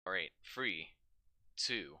Alright, 3,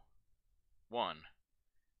 2, 1.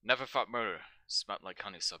 Never thought murder smelled like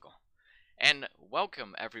honeysuckle. And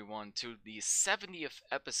welcome everyone to the 70th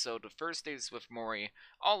episode of Thursdays with Moire,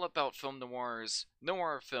 all about film noirs,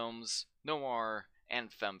 noir films, noir,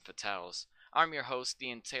 and femme fatales. I'm your host,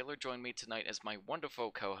 Ian Taylor. Join me tonight as my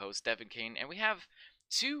wonderful co-host, Devin Kane, and we have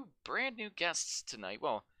two brand new guests tonight.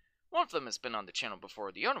 Well, one of them has been on the channel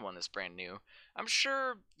before, the other one is brand new. I'm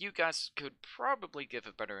sure you guys could probably give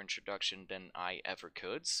a better introduction than I ever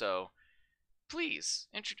could, so please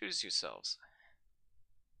introduce yourselves.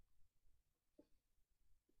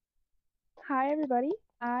 Hi, everybody.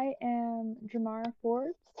 I am Jamara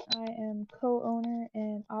Forbes. I am co-owner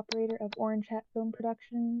and operator of Orange Hat Film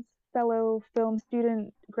Productions, fellow film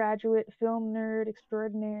student, graduate, film nerd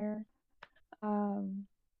extraordinaire.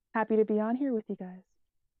 Happy to be on here with you guys.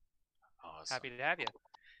 Awesome. Happy to have you.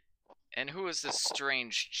 And who is this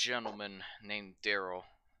strange gentleman named Darryl?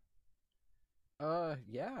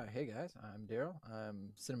 Yeah. Hey guys, I'm Darryl.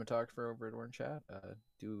 I'm cinematographer over at Orange Hat.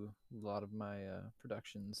 Do a lot of my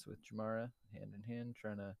productions with Jamara, hand in hand,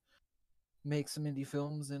 trying to make some indie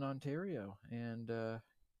films in Ontario. And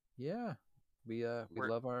yeah, we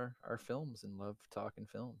love our films and love talking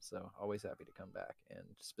films. So always happy to come back. And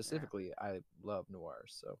specifically, I love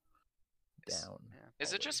noirs. So down.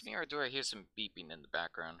 Is it just me or do I hear some beeping in the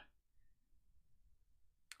background?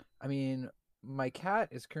 I mean, my cat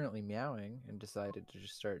is currently meowing and decided to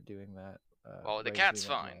just start doing that. Well, the right cat's as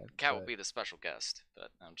we went fine. live, The cat will but be the special guest, but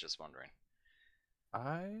I'm just wondering.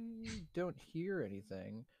 I don't hear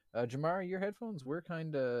anything. Jamara, your headphones were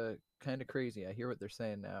kind of crazy. I hear what they're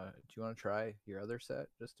saying now. Do you want to try your other set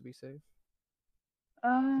just to be safe?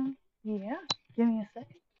 Yeah. Give me a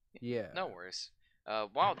second. Yeah. No worries.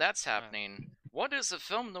 While that's happening, what is a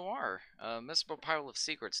film noir? Miserable Pile of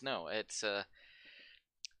Secrets? No, it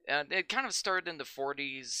kind of started in the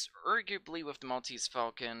 40s, arguably with the Maltese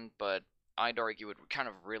Falcon, but I'd argue it kind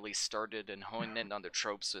of really started and honed in on the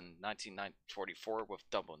tropes in 1944 with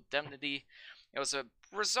Double Indemnity. It was a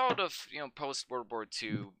result of, post World War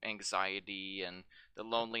II anxiety and the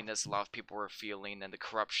loneliness a lot of people were feeling and the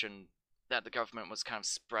corruption that the government was kind of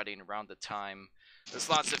spreading around the time. There's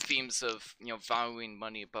lots of themes of, valuing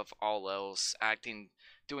money above all else,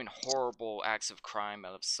 doing horrible acts of crime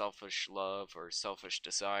out of selfish love or selfish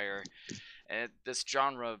desire. And this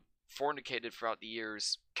genre fornicated throughout the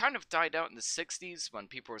years, kind of died out in the 60s when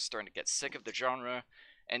people were starting to get sick of the genre,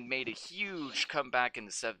 and made a huge comeback in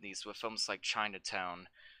the 70s with films like Chinatown.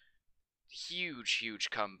 Huge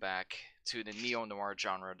comeback to the neo-noir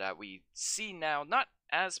genre that we see now, not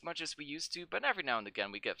as much as we used to, but every now and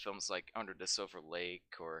again we get films like Under the Silver Lake,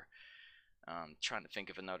 or trying to think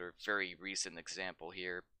of another very recent example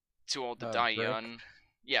here. Too Old to Die Brick. Young.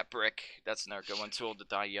 Yeah, Brick. That's another good one. Too Old to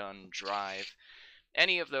Die Young, Drive.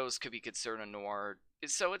 Any of those could be considered a noir.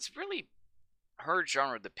 So it's really her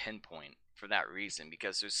genre to pinpoint for that reason,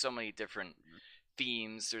 because there's so many different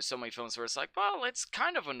themes. There's so many films where it's like, well, it's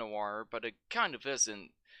kind of a noir, but it kind of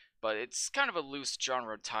isn't. But it's kind of a loose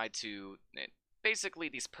genre tied to basically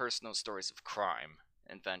these personal stories of crime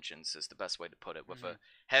and vengeance is the best way to put it, with a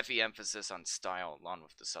heavy emphasis on style along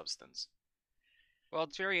with the substance. Well,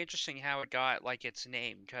 it's very interesting how it got like its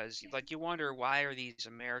name, because like you wonder why are these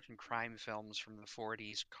American crime films from the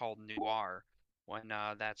 40s called noir when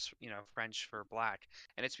that's French for black,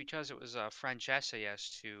 and it's because it was a French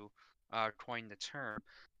essayist who coined the term.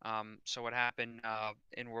 So what happened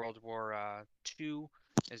in World War II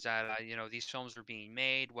is that these films were being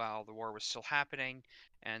made while the war was still happening,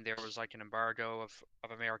 and there was like an embargo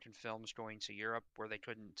of American films going to Europe where they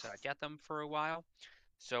couldn't get them for a while.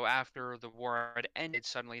 So after the war had ended,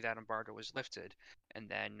 suddenly that embargo was lifted, and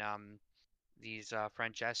then these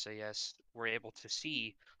French essayists were able to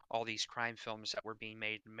see all these crime films that were being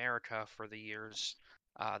made in America for the years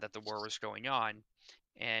that the war was going on,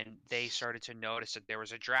 and they started to notice that there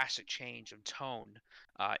was a drastic change of tone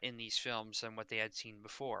in these films than what they had seen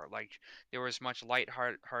before. Like there was much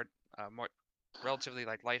more relatively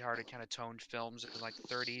like lighthearted kind of toned films in like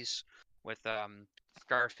the 30s with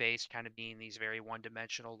Scarface kind of being these very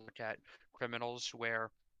one-dimensional look at criminals,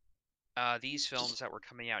 where these films that were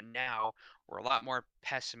coming out now were a lot more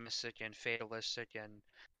pessimistic and fatalistic, and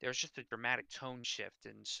there's just a dramatic tone shift,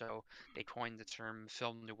 and so they coined the term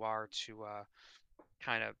film noir to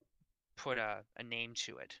kind of put a name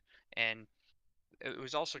to it. And it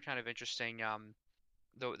was also kind of interesting.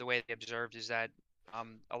 The way they observed is that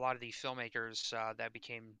a lot of the filmmakers that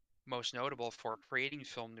became most notable for creating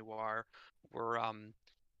film noir were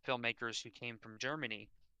filmmakers who came from Germany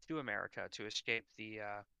to America to escape the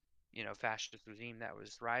fascist regime that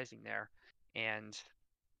was rising there. And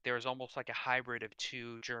there was almost like a hybrid of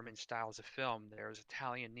two German styles of film. There was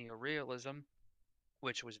Italian neorealism,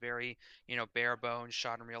 which was very, bare bones,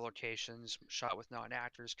 shot in real locations, shot with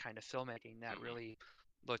non-actors kind of filmmaking that Mhm. really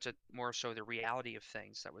looked at more so the reality of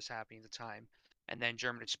things that was happening at the time. And then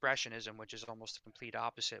German expressionism, which is almost the complete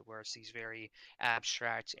opposite, where it's these very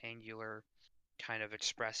abstract, angular, kind of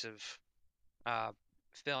expressive uh,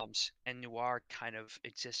 films. And noir kind of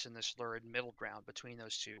exists in this lurid middle ground between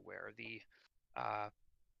those two, where the uh,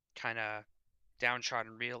 kind of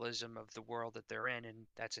downtrodden realism of the world that they're in and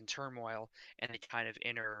that's in turmoil, and the kind of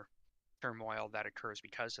inner turmoil that occurs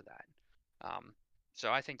because of that. Um,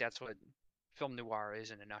 so I think that's what film noir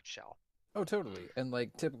is in a nutshell. Oh, Mm. totally. And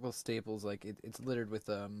like typical staples, like it's littered with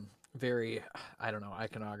very, I don't know,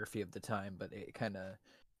 iconography of the time, but it kind of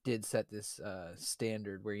did set this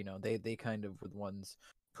standard where they kind of were the ones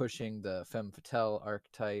pushing the femme fatale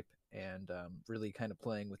archetype and really kind of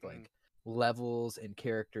playing with Mm, like levels and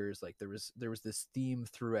characters. Like there was this theme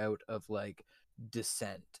throughout of like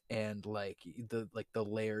descent and like the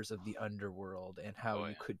layers of the underworld and how Oh you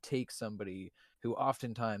yeah. could take somebody who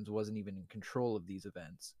oftentimes wasn't even in control of these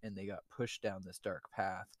events and they got pushed down this dark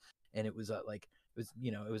path. And it was like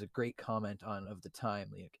it was a great comment on of the time,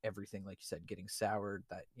 like everything, like you said, getting soured,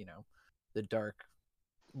 that the dark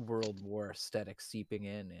world war aesthetic seeping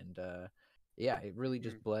in. And yeah, it really mm.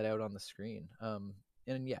 just bled out on the screen.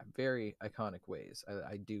 And yeah, very iconic ways.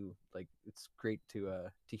 I do like, it's great to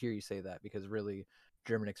hear you say that, because really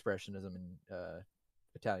German expressionism and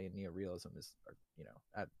Italian neorealism are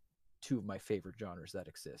at two of my favorite genres that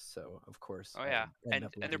exist. So of course Oh I yeah, would end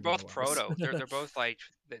up and they're loving the both noirs. proto. They're both like,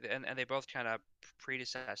 and they both kind of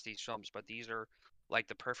predecess these films, but these are like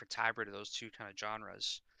the perfect hybrid of those two kind of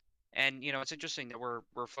genres. And it's interesting that we're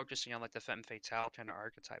focusing on like the femme fatale kind of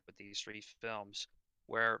archetype with these three films,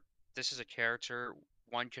 where this is a character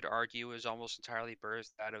one could argue is almost entirely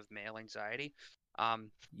birthed out of male anxiety.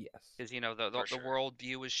 Yes. Because the For the sure. world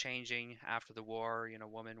view was changing after the war.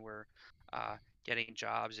 Women were getting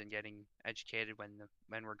jobs and getting educated when the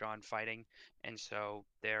men were gone fighting, and so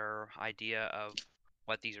their idea of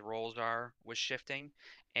what these roles are was shifting,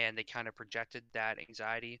 and they kind of projected that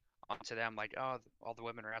anxiety onto them, like, oh, all the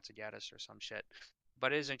women are out to get us or some shit.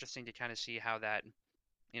 But it is interesting to kind of see how that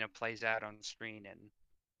plays out on screen and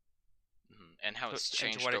And how it's to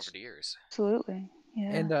what changed over it's the years. Absolutely.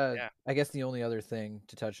 Yeah. And yeah. I guess the only other thing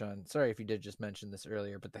to touch on, sorry if you did just mention this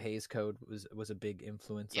earlier, but the Hayes Code was a big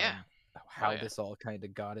influence Yeah. on Oh how yeah. this all kind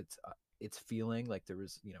of got its feeling. Like there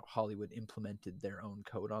was, Hollywood implemented their own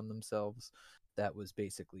code on themselves. That was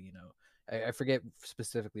basically, I forget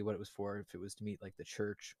specifically what it was for, if it was to meet like the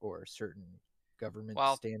church or certain government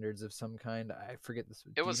Well, standards of some kind. I forget this.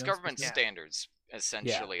 It Do you was know government yeah. specifics? standards, Yeah.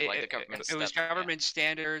 essentially, it, like the it, government it was step. Yeah. government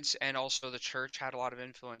standards, and also the church had a lot of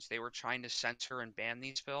influence. They were trying to censor and ban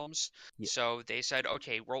these films, Yeah. so they said,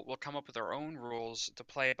 okay, we'll come up with our own rules to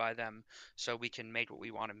play by them, so we can make what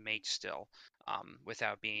we want to make still,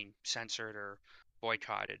 without being censored or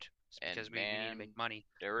boycotted. It's And because we need to make man, money.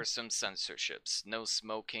 there were some censorships. No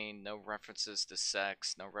smoking, no references to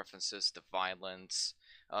sex, no references to violence,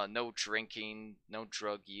 no drinking, no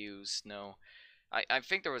drug use, no. I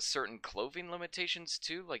think there was certain clothing limitations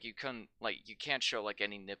too. Like you can't show like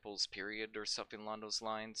any nipples, period, or something along those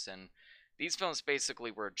lines. And these films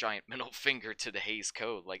basically were a giant middle finger to the Hays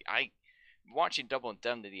Code. Like watching Double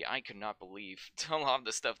Indemnity, I could not believe a lot of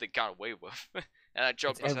the stuff they got away with. And I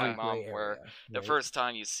It's joked with my every Uh, mom gray where area, the right? first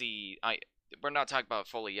time you see we're not talking about it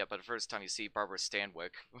fully yet, but the first time you see Barbara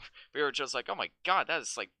Stanwyck, we were just like, oh my god, that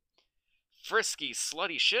is like frisky,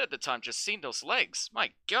 slutty shit at the time. Just seeing those legs,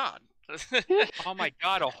 my god. oh my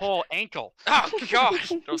God, a whole ankle. Oh god,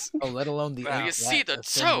 those. Oh, let alone the Wow. You see anklet, the a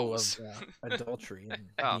symbol of toes. adultery and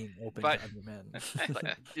Oh, being open but to other men.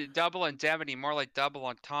 Like, double indemnity, more like double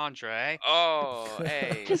entendre, eh? oh,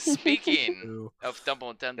 hey. Speaking True. of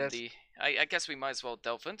double That's indemnity, I guess we might as well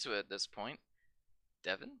delve into it at this point.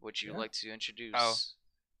 Devin, would you Yeah. like to oh introduce?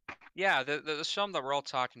 yeah, the film that we're all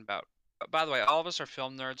talking about. By the way, all of us are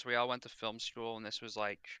film nerds. We all went to film school, and this was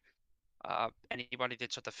like anybody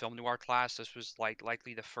that took the film noir class. This was like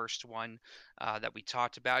likely the first one that we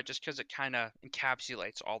talked about, just because it kind of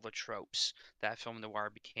encapsulates all the tropes that film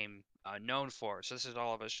noir became known for. So this is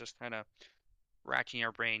all of us just kind of racking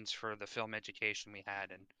our brains for the film education we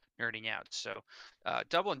had and nerding out. So,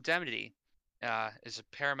 Double Indemnity is a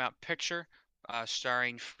Paramount picture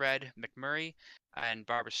starring Fred McMurray and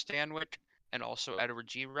Barbara Stanwyck, and also Edward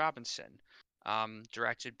G. Robinson,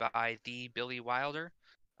 directed by the Billy Wilder,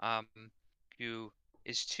 um, who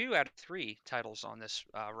is 2 out of 3 titles on this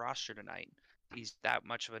roster tonight. He's that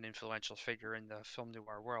much of an influential figure in the film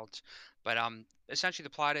noir world. But essentially, the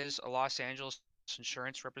plot is a Los Angeles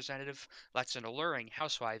insurance representative lets an alluring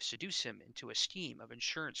housewife seduce him into a scheme of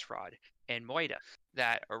insurance fraud and moida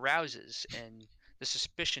that arouses and the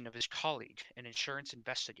suspicion of his colleague, an insurance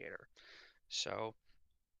investigator. So,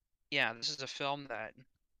 yeah, this is a film that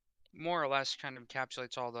more or less kind of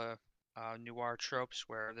encapsulates all the noir tropes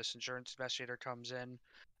where this insurance investigator comes in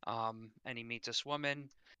and he meets this woman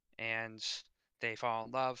and they fall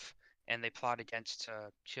in love and they plot against to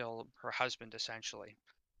kill her husband essentially.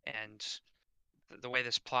 And the way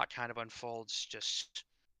this plot kind of unfolds just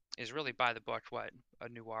is really by the book what a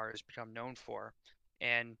noir has become known for.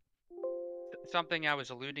 And something I was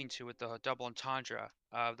alluding to with the double entendre,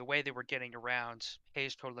 the way they were getting around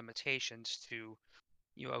Hayes' Code limitations to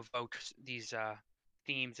evoke these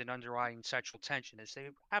themes and underlying sexual tension is they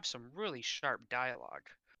have some really sharp dialogue,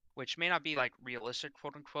 which may not be like realistic,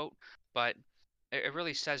 quote unquote, but it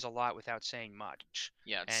really says a lot without saying much.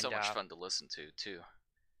 Yeah, it's And so much fun to listen to too.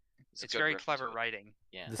 it's very clever writing.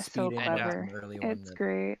 Yeah. The So speeding one was clever. an early one. It's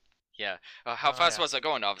great. Yeah. How fast yeah. was I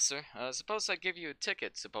going, officer? Suppose I give you a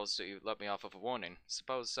ticket. Suppose you let me off of a warning.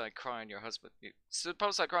 Suppose I cry on your husband.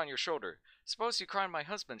 Suppose I cry on your shoulder. Suppose you cry on my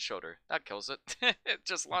husband's shoulder. That kills it.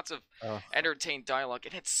 Just lots of Oh, entertained dialogue,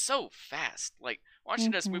 and it's so fast. Like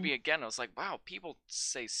watching this Mhm. movie again, I was like, wow, people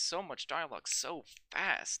say so much dialogue so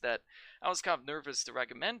fast that I was kind of nervous to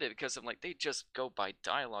recommend it because I'm like, they just go by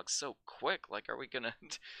dialogue so quick. Like, are we gonna?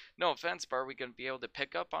 No offense, but are we gonna be able to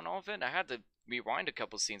pick up on all of it? I had to rewind a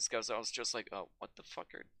couple scenes because I was just like, oh, what the fuck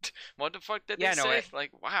what the fuck did Yeah, they no, say?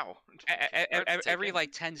 Like, wow. Hard to take every in.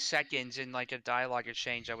 like 10 seconds in like a dialogue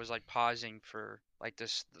exchange, I was like pausing for like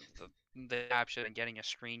this the caption and getting a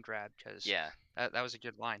screen grab because Yeah. that was a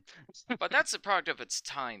good line. But that's a product of its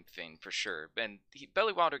time thing for sure. And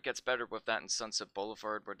Belly Wilder gets better with that in Sunset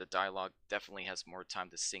Boulevard, where the dialogue definitely has more time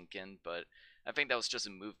to sink in. But I think that was just a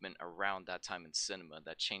movement around that time in cinema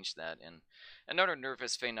that changed that. And another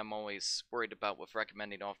nervous thing I'm always worried about with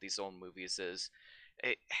recommending all of these old movies is,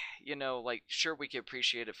 it, like sure we can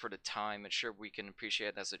appreciate it for the time, and sure we can appreciate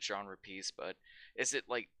it as a genre piece, but is it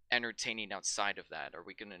like entertaining outside of that? Are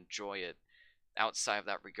we gonna enjoy it outside of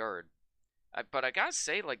that regard? But I gotta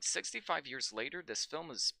say, like 65 years later, this film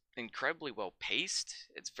is incredibly well paced.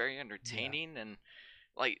 It's very yeah. entertaining, and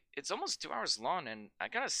like it's almost 2 hours long. And I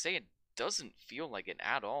gotta say, it doesn't feel like it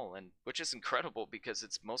at all, and which is incredible because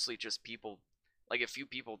it's mostly just people, like a few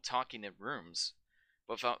people talking in rooms,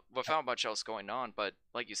 without much else going on. But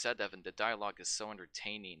like you said, Evan, the dialogue is so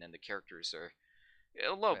entertaining, and the characters are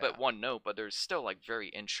a little Yeah. bit one note, but they're still like very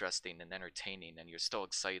interesting and entertaining, and you're still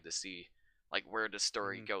excited to see like where the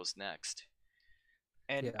story Mhm. goes next.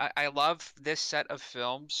 And Yeah. I love this set of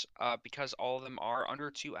films because all of them are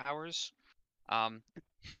under 2 hours. Um,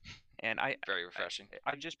 and Very refreshing.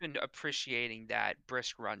 I've just been appreciating that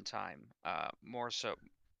brisk runtime more so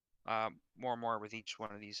more and more with each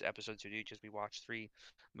one of these episodes we do because we watch 3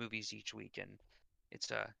 movies each week and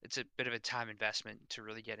it's a bit of a time investment to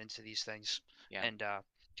really get into these things. Yeah. And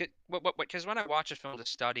because when I watch a film to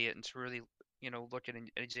study it and to really look at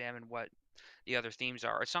and examine what the other themes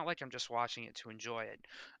are, it's not like I'm just watching it to enjoy it.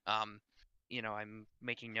 um I'm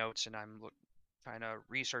making notes and I'm trying to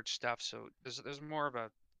research stuff, so there's more of a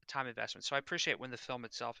time investment. So I appreciate when the film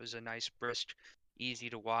itself is a nice brisk, easy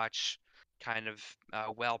to watch, kind of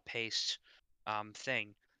well-paced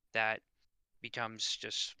thing that becomes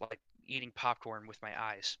just like eating popcorn with my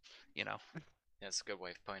eyes, you know. That's a good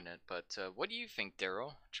way of putting it. But what do you think,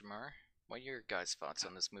 Darryl, Jamar? What are your guys' thoughts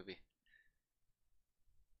on this movie?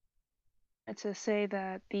 To say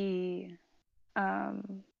that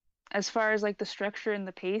um, as far as like the structure and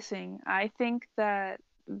the pacing, I think that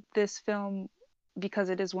this film, because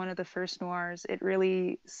it is one of the first noirs, it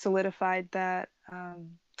really solidified that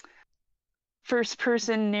first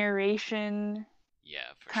person narration Yeah,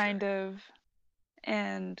 for kind sure. of,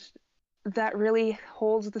 and that really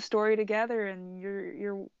holds the story together, and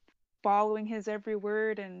you're following his every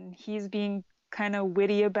word, and he's being kind of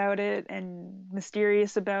witty about it and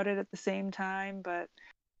mysterious about it at the same time, but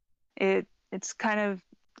it's kind of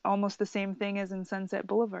almost the same thing as in Sunset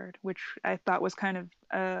Boulevard, which I thought was kind of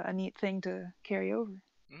a neat thing to carry over.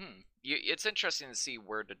 It's interesting to see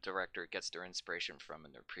where the director gets their inspiration from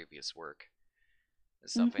in their previous work.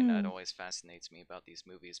 It's something that Mm-hmm. always fascinates me about these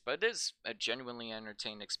movies. But it is a genuinely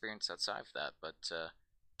entertaining experience outside of that. But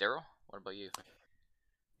Darryl, what about you?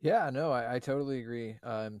 Yeah, no, I totally agree.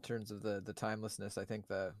 In terms of the timelessness, I think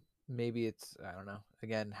that maybe it's, I don't know,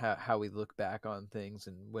 again, how we look back on things,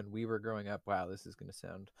 and when we were growing up, wow, this is going to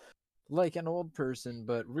sound like an old person,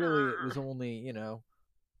 but really it was only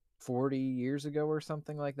 40 years ago or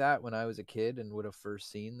something like that when I was a kid and would have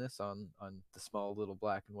first seen this on the small little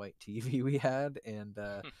black and white TV we had. And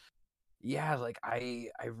yeah, like I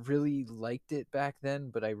really liked it back then,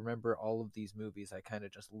 but I remember all of these movies I kind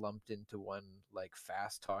of just lumped into one like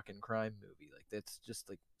fast talking crime movie. Like that's just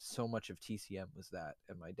like so much of TCM was that,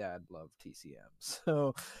 and my dad loved TCM,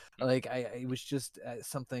 so like I it was just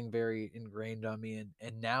something very ingrained on me,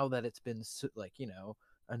 and now that it's been like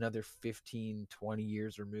another 15, 20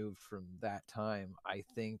 years removed from that time, I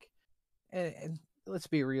think and let's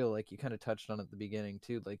be real, like you kind of touched on at the beginning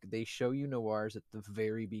too, like they show you noirs at the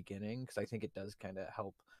very beginning because I think it does kind of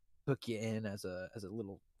help hook you in as a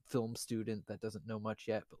little film student that doesn't know much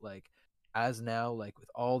yet, but like as now, like with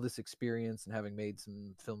all this experience and having made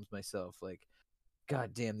some films myself, like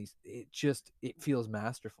god damn, these it feels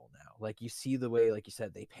masterful now. Like you see the way, like you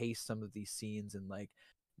said, they pace some of these scenes, and like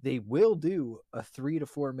they will do a 3 to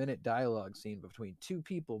 4 minute dialogue scene between two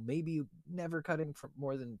people, maybe never cutting from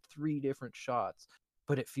more than 3 different shots,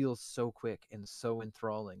 but it feels so quick and so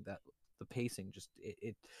enthralling that the pacing just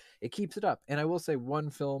it keeps it up. And I will say one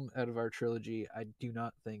film out of our trilogy I do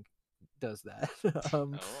not think does that.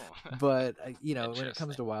 Oh, But when it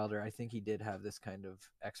comes interesting. to Wilder, I think he did have this kind of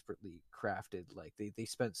expertly crafted. Like they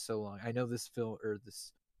spent so long. I know this film or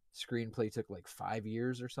this screenplay took like 5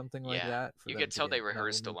 years or something like Yeah, that for you them could to tell get they that one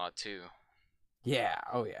rehearsed a movie. lot too. Yeah,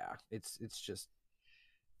 oh yeah, it's just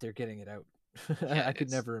they're getting it out. Yeah, I could it's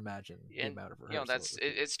never imagine the and amount of you know rehearsal it that's would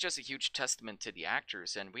take. it's just a huge testament to the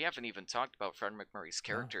actors, and we haven't even talked about Fred McMurray's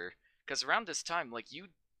No, character because around this time, like you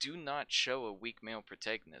do not show a weak male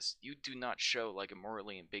protagonist. You do not show like a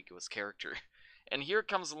morally ambiguous character, and here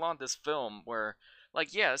comes along this film where,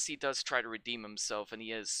 like, yes, he does try to redeem himself, and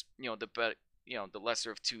he is the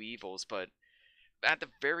lesser of two evils, but at the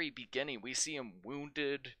very beginning, we see him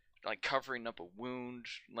wounded, like covering up a wound,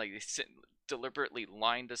 like deliberately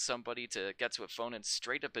lying to somebody to get to a phone and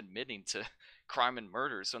straight up admitting to crime and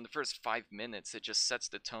murder. So in the first 5 minutes, it just sets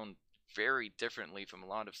the tone very differently from a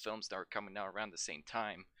lot of films that are coming out around the same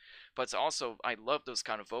time. But it's also, I love those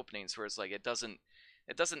kind of openings where it's like it doesn't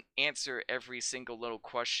answer every single little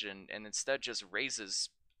question and instead just raises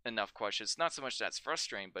enough questions. Not so much that's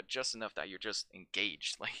frustrating, but just enough that you're just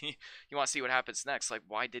engaged. Like you want to see what happens next. Like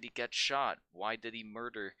why did he get shot? Why did he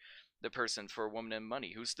murder the person for a woman and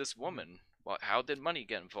money? Who's this woman? Well, how did money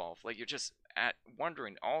get involved? Like you're just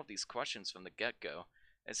wondering all of these questions from the get go.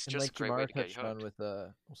 It's and just a like great way Jamara to get you touched on hooked. with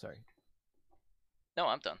oh sorry. No,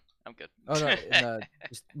 I'm done. I'm good. Oh no, and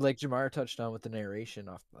just like Jamara touched on with the narration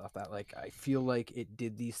off that, like I feel like it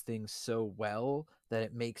did these things so well that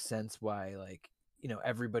it makes sense why like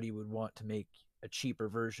everybody would want to make a cheaper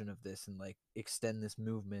version of this and like extend this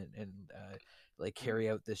movement and like Mhm. carry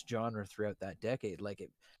out this genre throughout that decade. Like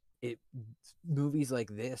it movies like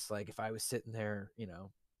this, like if I was sitting there,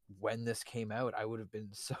 when this came out, I would have been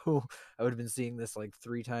so I would have been seeing this like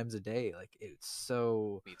 3 times a day. Like it's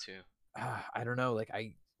so Me too. I don't know, like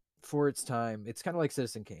for its time, it's kind of like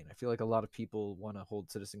Citizen Kane. I feel like a lot of people want to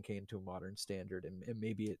hold Citizen Kane to a modern standard, and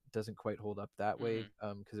maybe it doesn't quite hold up that way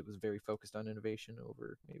Mm-hmm. because it was very focused on innovation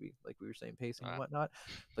over maybe like we were saying pacing and Uh, whatnot.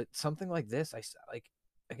 But something like this, like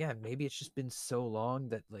again, maybe it's just been so long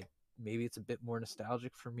that like maybe it's a bit more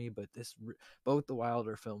nostalgic for me. But both the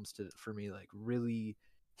Wilder films for me like really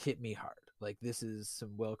hit me hard. Like this is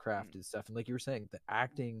some well Mhm. crafted stuff, and like you were saying, the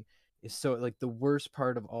acting is so like the worst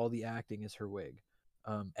part of all the acting is her wig.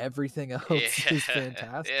 Everything Yeah, else is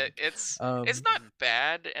fantastic. it's Um, not Mhm.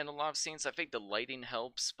 bad in a lot of scenes. I think the lighting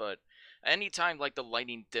helps, but anytime like the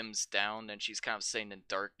lighting dims down and she's kind of staying in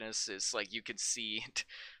darkness, it's like you can see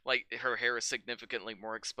like her hair is significantly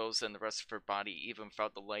more exposed than the rest of her body, even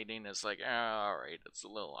without the lighting. It's like, all right, it's a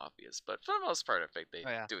little obvious, but for the most part, I think they Oh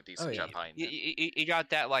yeah. do a oh decent yeah, job hiding it. You got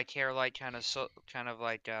that like hair light kind of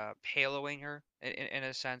like haloing her in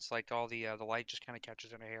a sense, like all the light just kind of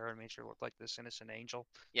catches in her hair and makes her look like this innocent angel,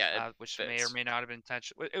 Yeah, it which may or fits. may not have been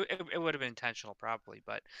intentional. It would have been intentional probably,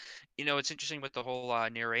 but it's interesting with the whole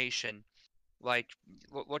narration. Like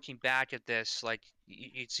looking back at this, like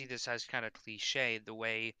you'd see this as kind of cliche, the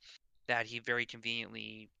way that he very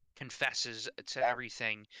conveniently confesses to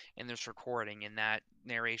everything in this recording, and that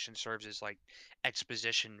narration serves as like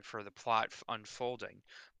exposition for the plot unfolding.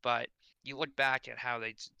 But you look back at how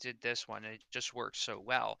they did this one, and it just works so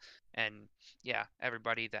well. And yeah,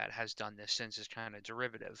 everybody that has done this since is kind of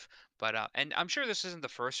derivative. But and I'm sure this isn't the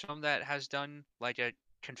first film that has done like a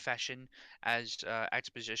confession as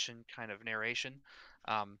exposition kind of narration.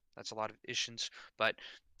 That's a lot of issues, but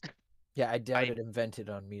yeah. I doubt I it invented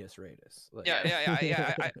on Midas Ratus. Like, yeah,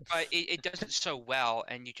 Yeah, but it does it so well,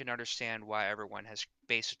 and you can understand why everyone has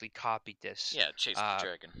basically copied this. yeah, Chase the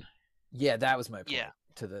Dragon. yeah, that was my Yeah,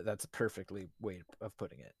 point. That's a perfectly way of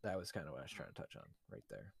putting it. That was kind of what I was trying to touch on right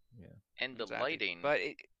there. Yeah. And the exactly. lighting. But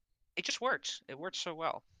it just works. It works so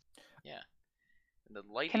well. Yeah. The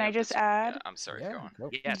lighting Can I of just this, add I'm sorry, Yeah, go on. go.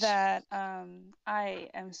 Yes. that I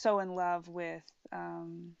am so in love with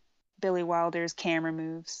Billy Wilder's camera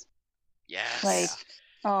moves. Yes. Like,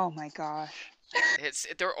 oh my gosh.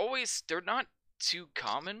 They're not too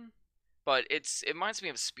common, but it reminds me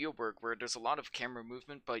of Spielberg, where there's a lot of camera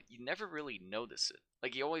movement, but you never really notice it.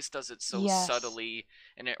 Like, he always does it so Yes. subtly,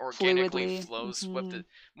 and it organically Fluidly. flows with the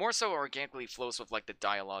more so organically flows with like the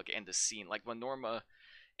dialogue and the scene. Like when Norma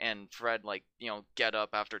and Fred, like, get up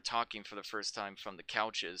after talking for the first time from the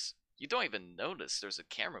couches, you don't even notice there's a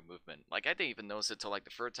camera movement. Like, I didn't even notice it till like the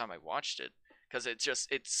third time I watched it, because it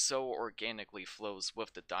so organically flows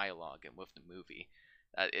with the dialogue and with the movie.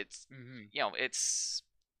 It's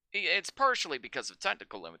it's partially because of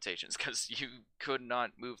technical limitations, because you could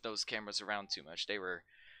not move those cameras around too much. They were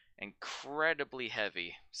incredibly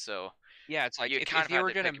heavy, so Yeah, it's like you kind if of you had were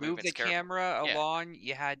to gonna pick your move the movements carefully. camera Yeah. along,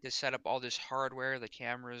 you had to set up all this hardware. The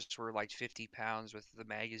cameras were like 50 pounds with the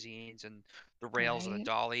magazines and the rails of the Right.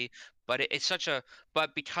 dolly. But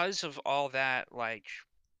but because of all that, like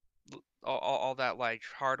all that like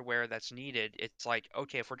hardware that's needed, it's like,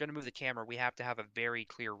 okay, if we're going to move the camera, we have to have a very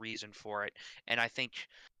clear reason for it. And I think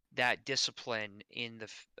that discipline in the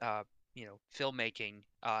filmmaking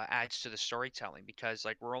adds to the storytelling, because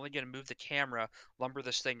like we're only going to move the camera, lumber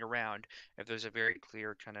this thing around if there's a very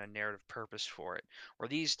clear kind of narrative purpose for it. Or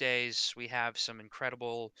these days we have some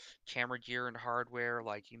incredible camera gear and hardware,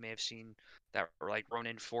 like you may have seen that, or like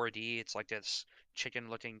Ronin 4D. It's like this chicken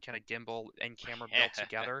looking kind of gimbal and camera built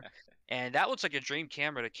together. And that looks like a dream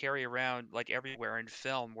camera to carry around like everywhere in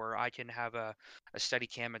film, where I can have a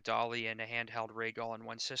Steadicam, a dolly, and a handheld rig all in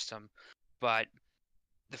one system. But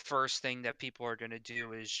the first thing that people are going to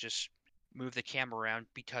do is just move the camera around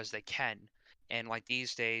because they can. And like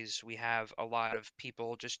these days, we have a lot of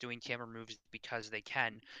people just doing camera moves because they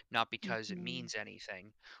can, not because it means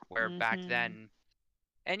anything. Where back then,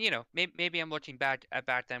 and maybe I'm looking back at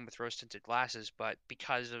back then with rose-tinted glasses, but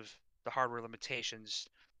because of the hardware limitations,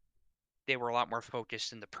 they were a lot more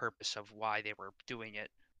focused in the purpose of why they were doing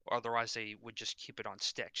it. Otherwise, they would just keep it on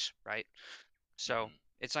sticks, right? So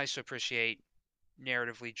it's nice to appreciate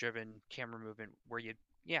narratively driven camera movement where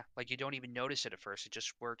like you don't even notice it at first. It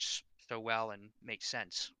just works so well and makes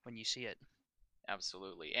sense when you see it.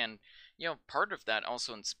 Absolutely. And, part of that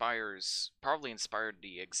also probably inspired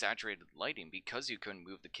the exaggerated lighting, because you couldn't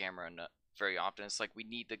move the camera very often. It's like, we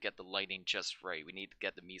need to get the lighting just right. We need to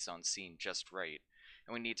get the mise en scene just right.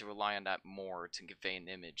 And we need to rely on that more to convey an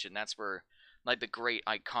image. And that's where, like, the great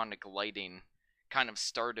iconic lighting kind of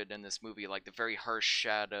started in this movie. Like, the very harsh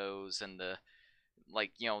shadows and the,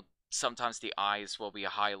 like, sometimes the eyes will be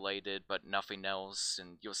highlighted, but nothing else.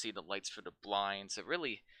 And you'll see the lights for the blinds.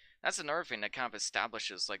 That's another thing that kind of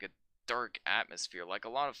establishes like a dark atmosphere. Like a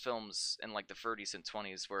lot of films in like the 30s and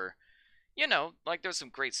 20s where, like there's some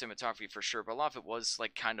great cinematography for sure, but a lot of it was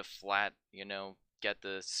like kind of flat, get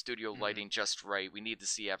the studio lighting just right. We need to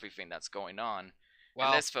see everything that's going on.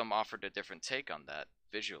 And this film offered a different take on that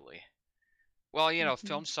visually. Well,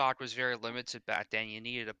 film stock was very limited back then. You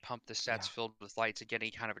needed to pump the sets filled with light to get any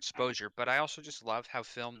kind of exposure. But I also just love how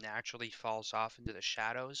film naturally falls off into the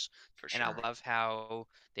shadows. For And I sure. love how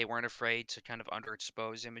they weren't afraid to kind of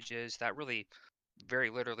underexpose images. That really very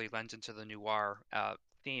literally lends into the noir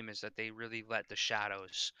theme, is that they really let the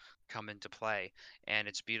shadows come into play, and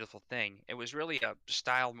it's a beautiful thing. It was really a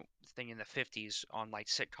style thing in the 50s on like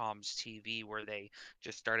sitcoms TV, where they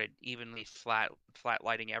just started evenly flat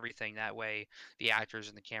lighting everything. That way the actors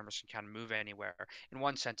and the cameras can kind of move anywhere. In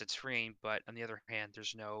one sense it's freeing, but on the other hand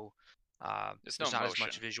there's no not as much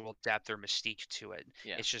motion. visual depth or mystique to it.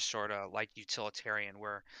 Yeah. It's just sort of like utilitarian,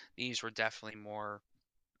 where these were definitely more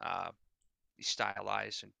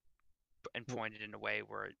stylized and pointed in a way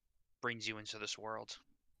where it brings you into this world.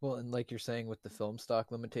 Well, and like you're saying with the film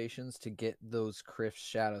stock limitations, to get those crisp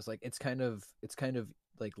shadows, like it's kind of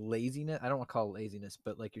like laziness. I don't want to call it laziness,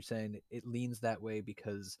 but like you're saying, it leans that way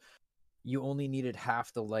because you only needed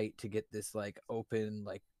half the light to get this like open,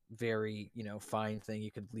 like very, fine thing. You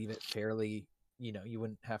could leave it fairly, you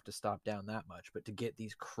wouldn't have to stop down that much. But to get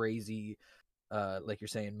these crazy, like you're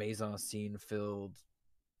saying, mise en scene filled,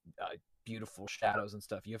 beautiful shadows and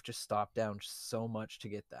stuff, you have to stop down so much to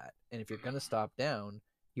get that. And if you're gonna stop down,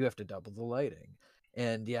 you have to double the lighting.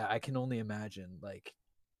 And yeah, I can only imagine like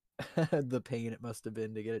the pain it must have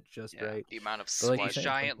been to get it just right. The amount of sweat. These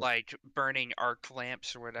giant like burning arc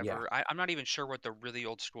lamps or whatever. Yeah. I'm not even sure what the really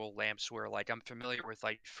old school lamps were. Like I'm familiar with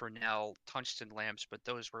like Fresnel tungsten lamps, but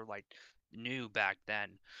those were like new back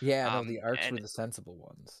then. Yeah, no, the arcs were the sensible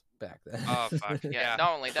ones back then. Oh fuck. Yeah,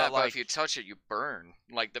 not only that, but if you touch it, you burn.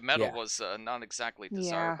 Like the metal was not exactly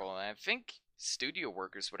desirable. And I think studio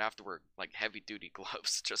workers would have to wear like heavy duty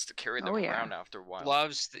gloves just to carry them Oh, yeah. around after a while.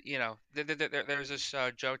 Gloves, there's this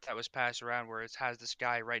joke that was passed around where it has this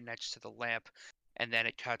guy right next to the lamp, and then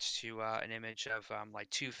it cuts to an image of like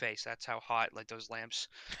Two-Face. That's how hot like those lamps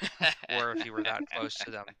were if you were that close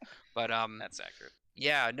to them. But That's accurate.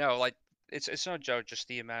 yeah, no, like it's no joke, just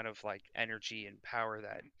the amount of like energy and power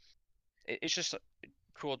that it's just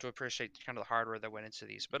cool to appreciate kind of the hardware that went into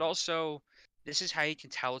these. But also, this is how you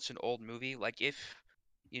can tell it's an old movie. Like if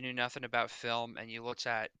you knew nothing about film and you looked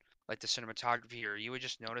at like the cinematography here, you would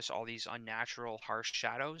just notice all these unnatural, harsh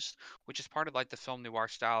shadows, which is part of like the film noir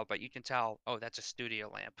style. But you can tell, oh, that's a studio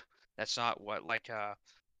lamp. That's not what like a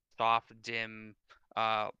soft, dim,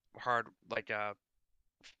 uh, hard like a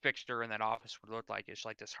fixture in that office would look like. It's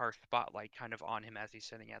like this harsh spotlight kind of on him as he's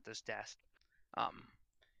sitting at this desk. Um,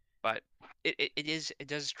 but it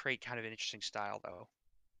does create kind of an interesting style though.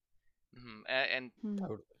 And Hmm.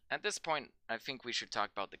 Totally. at this point, I think we should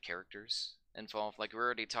talk about the characters involved. Like we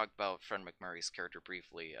already talked about Fred McMurray's character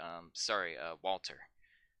briefly. Walter.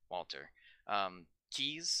 Walter.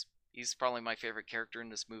 Keyes. He's probably my favorite character in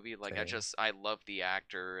this movie. Like Same. I love the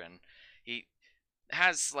actor, and he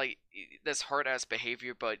has like this hard ass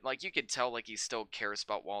behavior, but like you could tell like he still cares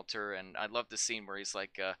about Walter. And I love the scene where he's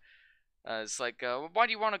like, it's like, why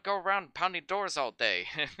do you want to go around pounding doors all day?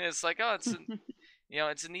 It's like, oh, it's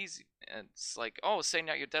an easy. It's like, oh, sitting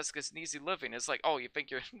at your desk is an easy living. It's like, oh, you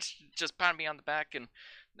think you're just patting me on the back, and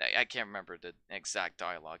I can't remember the exact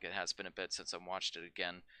dialogue. It has been a bit since I watched it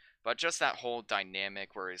again, but just that whole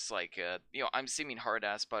dynamic where it's like, I'm seeming hard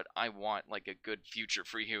ass, but I want like a good future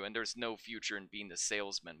for you, and there's no future in being the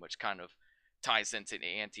salesman, which kind of ties into the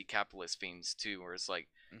anti-capitalist themes too, where it's like,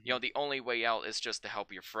 the only way out is just to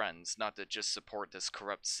help your friends, not to just support this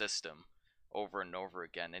corrupt system over and over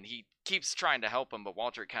again. And he keeps trying to help him, but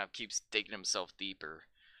Walter kind of keeps digging himself deeper.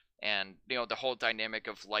 And the whole dynamic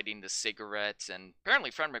of lighting the cigarettes, and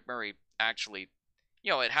apparently Fred McMurray actually,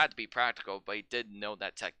 it had to be practical, but he did know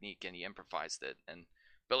that technique and he improvised it. And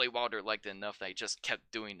Billy Wilder liked it enough that he just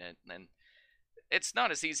kept doing it. And it's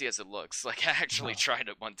not as easy as it looks. Like I actually No. tried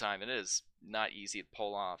it one time. It is not easy to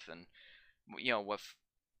pull off. And with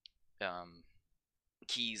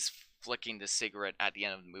Keyes flicking the cigarette at the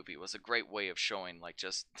end of the movie was a great way of showing like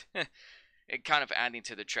just it kind of adding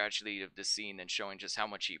to the tragedy of the scene and showing just how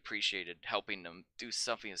much he appreciated helping them do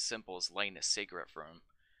something as simple as lighting a cigarette for him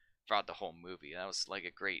throughout the whole movie. That was like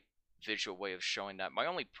a great visual way of showing that. My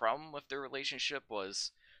only problem with their relationship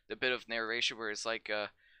was the bit of narration where it's like,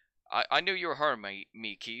 I knew you were hard on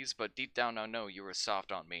me, Keyes, but deep down I know you were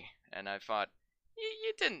soft on me. And I thought,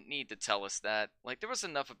 you didn't need to tell us that. Like, there was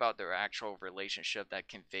enough about their actual relationship that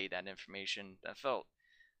conveyed that information. I felt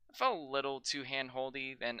a little too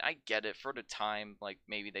handholdy, and I get it for the time. Like,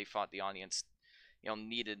 maybe they thought the audience,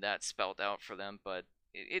 needed that spelled out for them, but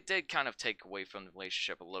it did kind of take away from the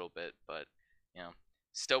relationship a little bit. But,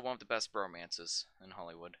 still one of the best bromances in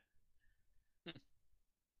Hollywood.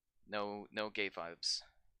 No gay vibes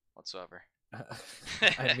whatsoever.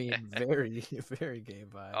 I mean, very, very gay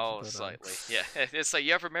vibes. Oh, but, slightly. Yeah. It's like,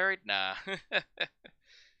 you ever married? Nah.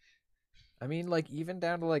 I mean, like, even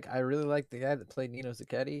down to, like, I really like the guy that played Nino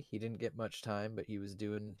Zacchetti. He didn't get much time, but he was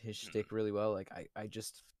doing his shtick really well. Like, I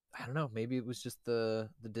don't know, maybe it was just the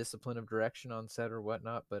discipline of direction on set or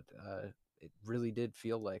whatnot, but it really did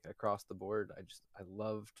feel like across the board. I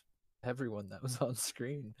loved everyone that was on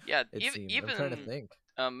screen. Yeah, It seemed. even I'm trying to think.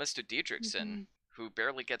 Mr. Diedrichson, who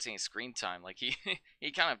barely gets any screen time, like he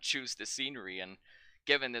kind of chews the scenery, and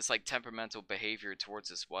given this like temperamental behavior towards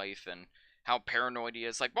his wife and how paranoid he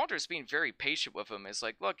is, like Walter's being very patient with him. It's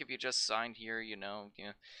like, look, if you just signed here,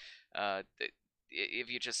 if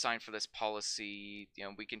you just sign for this policy,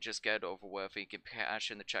 we can just get it over with. And you can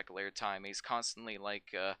cash in the check later time. He's constantly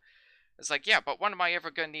like, it's like, yeah, but when am I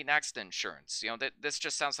ever gonna need accident insurance? This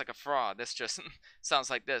just sounds like a fraud. This just sounds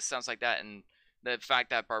like this, sounds like that, and the fact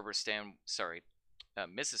that Mrs.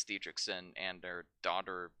 Diedrichson and their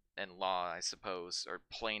daughter-in-law, I suppose, are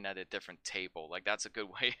playing at a different table. Like that's a good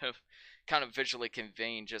way of kind of visually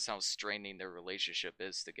conveying just how straining their relationship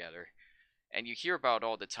is together. And you hear about it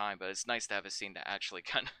all the time, but it's nice to have a scene that actually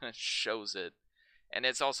kind of shows it. And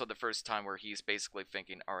it's also the first time where he's basically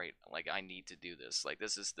thinking, all right, like I need to do this. Like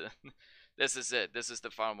this is this is it. This is the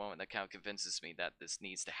final moment that kind of convinces me that this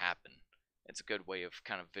needs to happen. It's a good way of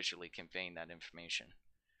kind of visually conveying that information.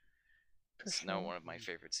 It's now one of my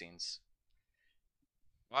favorite scenes.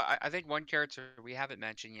 Well, I think one character we haven't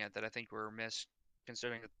mentioned yet that I think we're missed,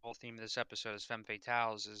 considering that the whole theme of this episode is Femme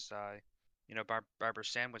Fatales, is Barbara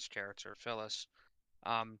Sandwich character Phyllis.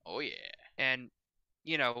 Oh yeah. And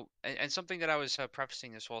and something that I was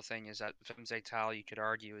prefacing this whole thing is that Femme Fatales, you could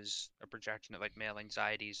argue, is a projection of like male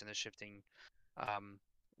anxieties and the shifting um,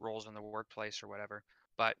 roles in the workplace or whatever.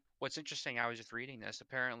 But what's interesting, I was just reading this.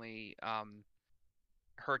 Apparently,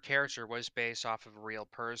 her character was based off of a real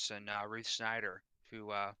person, Ruth Snyder,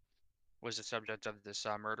 who was the subject of this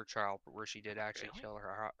murder trial where she did actually Really? kill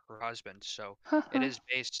her husband. So it is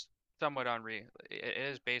based somewhat on it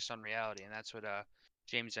is based on reality, and that's what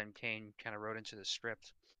James M. Cain kind of wrote into the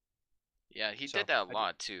script. Yeah, he So did that a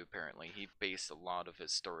lot too, apparently. He based a lot of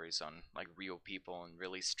his stories on like real people and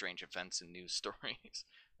really strange events and news stories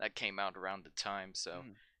that came out around the time, so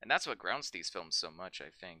mm, and that's what grounds these films so much, I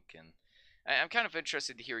think. And I'm kind of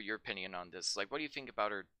interested to hear your opinion on this. Like, what do you think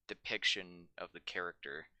about her depiction of the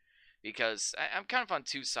character? Because I'm kind of on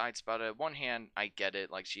two sides about it. One hand, I get it,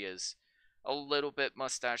 like she is a little bit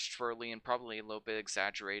mustache twirly and probably a little bit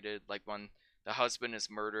exaggerated. Like when the husband is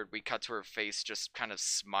murdered, we cut to her face just kind of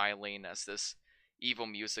smiling as this evil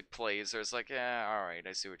music plays. There's like, yeah, alright,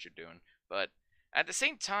 I see what you're doing. But at the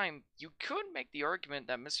same time, you could make the argument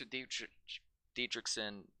that Mr.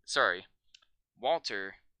 Dietrichson, sorry,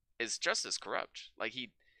 Walter, is just as corrupt. Like,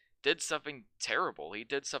 he did something terrible. He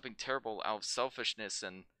did something terrible out of selfishness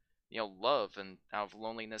and, love and out of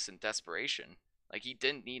loneliness and desperation. Like, he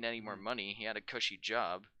didn't need any more mm, money. He had a cushy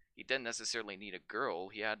job. He didn't necessarily need a girl.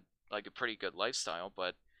 He had like a pretty good lifestyle,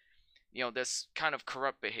 but this kind of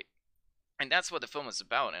corrupt behavior, and that's what the film is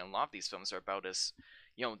about. And a lot of these films are about is,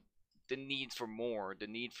 you know, the need for more, the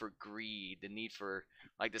need for greed, the need for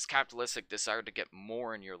like this capitalistic desire to get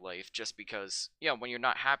more in your life, just because when you're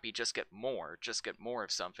not happy, just get more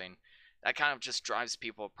of something. That kind of just drives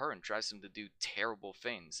people apart and drives them to do terrible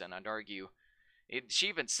things. And I'd argue, she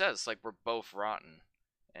even says like we're both rotten,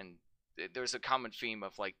 and there's a common theme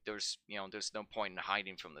of like there's no point in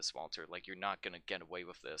hiding from this, Walter. Like you're not gonna get away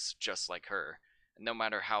with this, just like her, no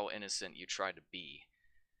matter how innocent you try to be.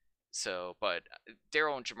 So, but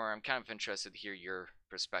Darryl and Jamar, I'm kind of interested to hear your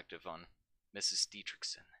perspective on Mrs.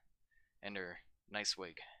 Dietrichson and her nice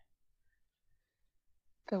wig.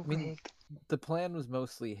 The I mean, wig. the plan was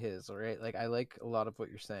mostly his, right? Like, I like a lot of what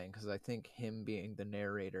you're saying because I think him being the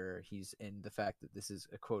narrator, he's in the fact that this is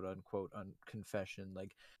a quote unquote confession.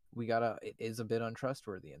 Like, it is a bit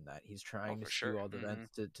untrustworthy in that he's Oh, trying to for skew sure. all the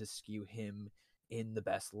events to skew him in the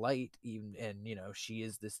best light, even, and she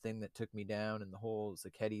is this thing that took me down, and the whole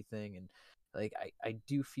Zachetti thing, and like I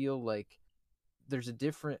do feel like there's a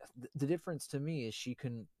the difference to me is she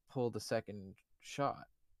couldn't pull the second shot,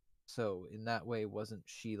 so in that way wasn't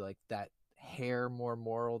she like that hair more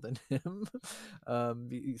moral than him?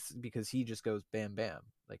 Because he just goes bam bam,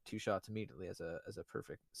 like two shots immediately as a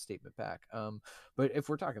perfect statement back. But if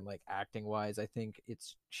we're talking like acting wise, I think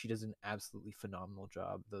she does an absolutely phenomenal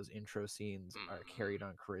job. Those intro scenes are carried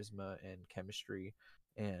on charisma and chemistry,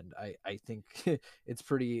 and I think it's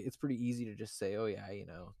pretty easy to just say, oh yeah,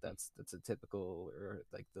 that's a typical, or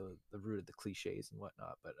like the root of the cliches and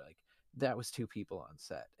whatnot, but like that was two people on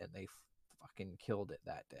set and they fucking killed it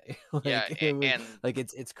that day. Yeah, Like it was and like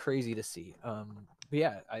it's crazy to see. But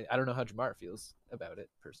yeah, I don't know how Jamar feels about it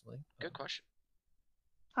personally. good question.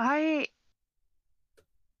 I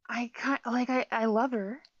I love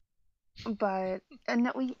her, but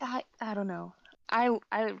I don't know. I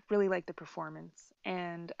really like the performance,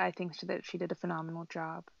 and I think that she did a phenomenal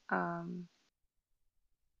job.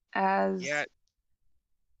 As yeah,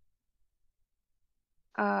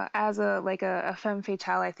 as a femme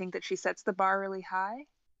fatale, I think that she sets the bar really high.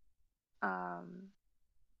 Um,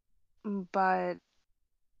 but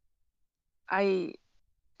I,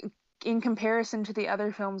 in comparison to the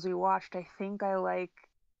other films we watched, I think I like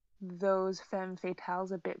those femme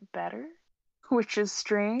fatales a bit better, which is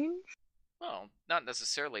strange. Well, not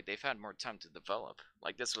necessarily. They've had more time to develop.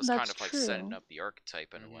 Like this was kind That's of like setting true. up the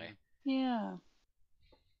archetype in a way. Yeah.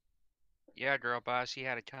 yeah, girl boss, he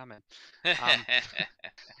had a comment.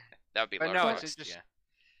 That would be But Lara no, it's Croft, just yeah.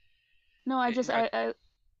 No, I just no.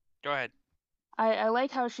 Go ahead. I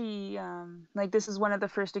like how she like this is one of the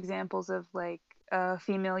first examples of like a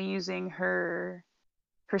female using her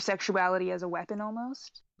sexuality as a weapon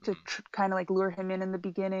almost to kind of like lure him in the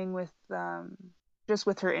beginning with just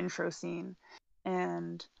with her intro scene,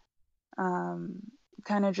 and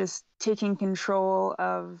kind of just taking control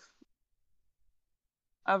of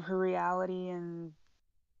her reality and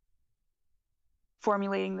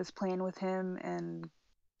formulating this plan with him and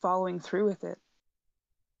following through with it.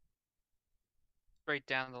 Straight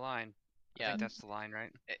down the line. I Yeah, think that's the line,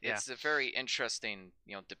 right? Yeah. it's a very interesting,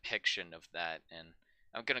 depiction of that, and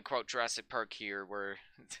I'm gonna quote Jurassic Park here, where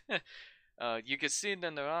you can see it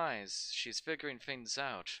in their eyes. She's figuring things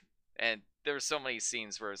out, and there's so many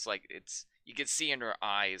scenes where it's like you can see in her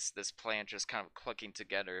eyes this plan just kind of clicking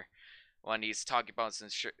together when he's talking about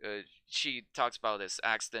his she talks about this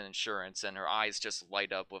accident insurance, and her eyes just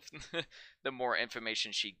light up with the more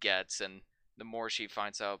information she gets, and the more she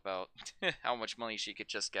finds out about how much money she could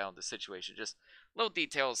just get out of the situation. Just little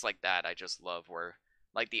details like that I just love, where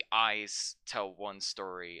like the eyes tell one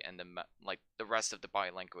story and the rest of the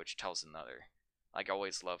body language tells another. Like, I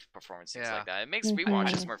always love performances like that. It makes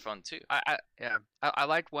rewatches more fun too. I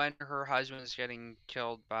like when her husband's getting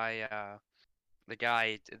killed by the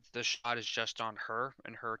guy. The shot is just on her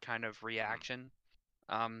and her kind of reaction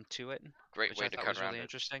to it, Great way which I to thought cut was around really it.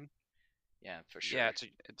 interesting. Yeah, for sure. Yeah,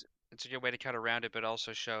 it's a good way to cut around it, but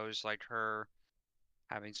also shows like her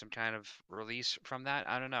having some kind of release from that.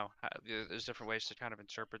 I don't know. There's different ways to kind of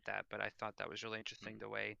interpret that, but I thought that was really interesting the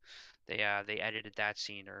way they edited that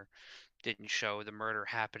scene, or didn't show the murder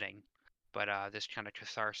happening, but this kind of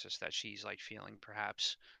catharsis that she's like feeling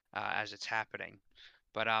perhaps as it's happening.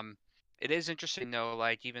 But it is interesting though,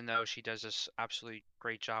 like even though she does this absolutely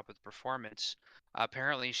great job with performance,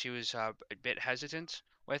 apparently she was a bit hesitant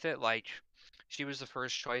with it. Like she was the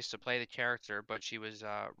first choice to play the character, but she was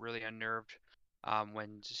really unnerved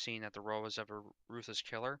when seeing that the role was of a ruthless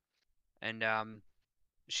killer. And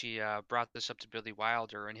she brought this up to Billy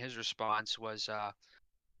Wilder, and his response was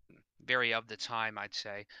very of the time, I'd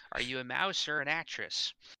say. Are you a mouse or an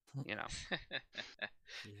actress? You know.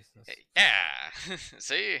 Jesus. Yeah.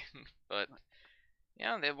 See? But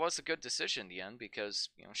yeah, it was a good decision in the end, because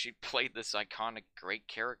she played this iconic, great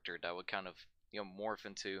character that would kind of morph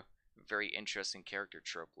into a very interesting character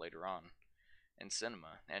trope later on in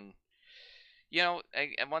cinema. And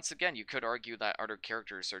and once again, you could argue that other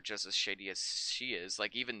characters are just as shady as she is.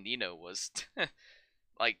 Like, even Nino was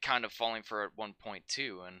like kind of falling for at one point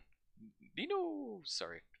too, and Nino,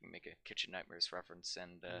 sorry, make a Kitchen Nightmares reference,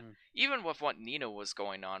 and even with what Nino was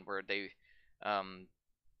going on, where they,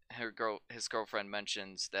 his girlfriend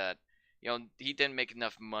mentions that he didn't make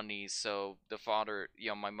enough money, so the father,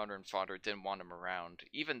 my mother and father didn't want him around.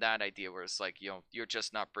 Even that idea, where it's like you're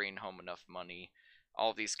just not bringing home enough money.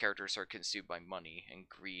 All these characters are consumed by money and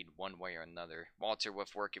greed, one way or another. Walter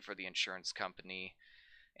with working for the insurance company,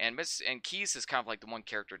 and Keyes is kind of like the one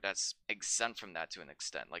character that's exempt from that to an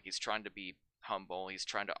extent. Like, he's trying to be humble, he's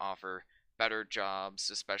trying to offer better jobs,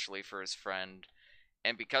 especially for his friend,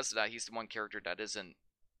 and because of that, he's the one character that isn't,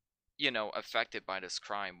 affected by this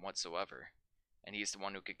crime whatsoever. And he's the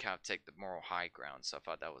one who could kind of take the moral high ground. So I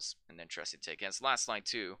thought that was an interesting take. And his last line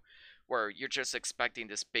too, where you're just expecting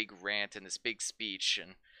this big rant and this big speech,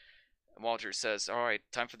 and Walter says, "All right,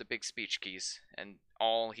 time for the big speech, Keyes," and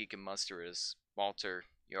all he can muster is, "Walter,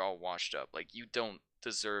 you're all washed up. Like, you don't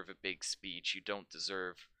deserve a big speech. You don't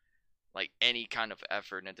deserve like any kind of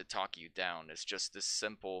effort into talking you down. It's just this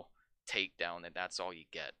simple takedown, and that's all you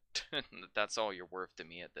get. That's all you're worth to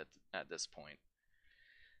me at this point."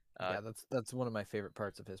 Yeah, that's one of my favorite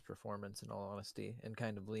parts of his performance, in all honesty, and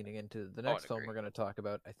kind of leaning into the next film we're going to talk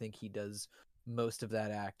about. I think he does most of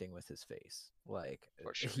that acting with his face. Like,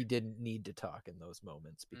 sure. He didn't need to talk in those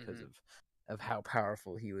moments because of how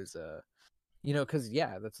powerful he was. Because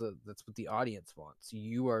that's what the audience wants.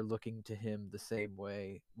 You are looking to him the same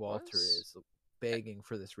way Walter is, begging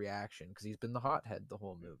for this reaction, because he's been the hothead the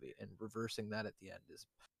whole movie, and reversing that at the end is,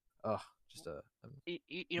 just a.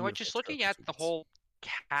 You know what? Just looking at the whole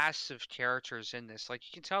cast of characters in this, like,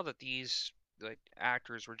 you can tell that these like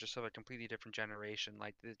actors were just of a completely different generation.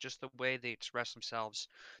 Like, just the way they express themselves,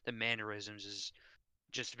 the mannerisms is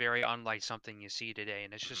just very unlike something you see today.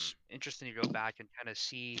 And it's just interesting to go back and kind of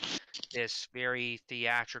see this very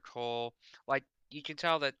theatrical, like, you can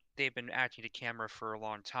tell that they've been acting to camera for a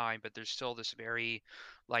long time, but there's still this very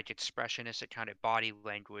like expressionistic kind of body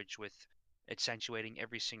language, with accentuating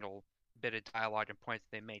every single bit of dialogue and point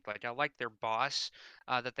that they make. Like, I like their boss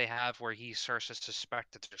that they have, where he starts to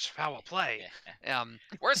suspect that there's foul play.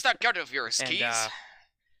 Where's that gun of yours, Keyes?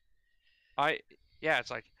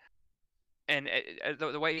 It's like, and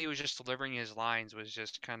the way he was just delivering his lines was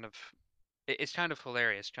just kind of, it's kind of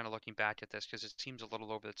hilarious, kind of looking back at this, because it seems a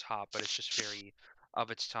little over the top, but it's just very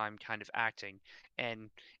of its time kind of acting.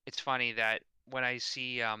 And it's funny that when I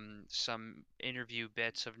see some interview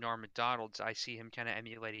bits of Norm Macdonald's, I see him kind of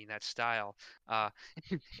emulating that style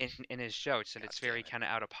in his jokes, and it's very kind of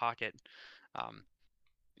out of pocket.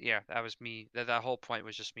 That was me. That whole point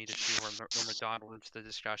was just me to shoehorn Norm Macdonald into the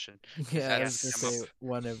discussion. Yeah, I was gonna say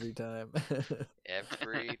one every time.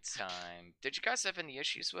 Every time. Did you guys have any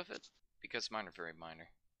issues with it? Because mine are very minor.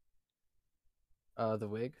 The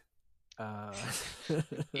wig.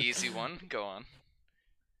 Easy one. Go on.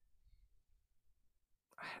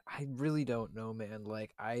 I really don't know, man.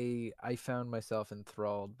 Like I found myself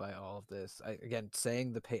enthralled by all of this. Again,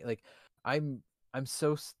 saying the pay, like I'm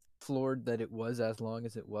so floored that it was as long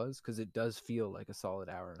as it was, because it does feel like a solid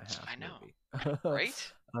hour and a half I know, movie.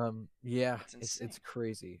 right? Yeah, It's it's insane.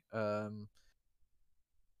 crazy.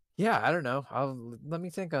 Yeah, I don't know. Let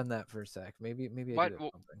me think on that for a sec. Maybe I What do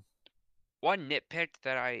have something. one nitpick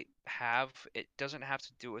that I have, it doesn't have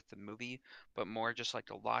to do with the movie, but more just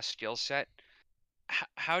like a lost skill set.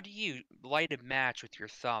 How do you light a match with your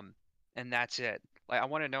thumb and that's it? Like, I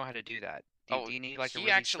want to know how to do that. Oh, Do you need like a he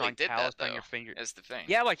really actually strong did callus that on your though. finger? Is the thing.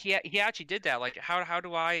 Yeah, like he actually did that. Like how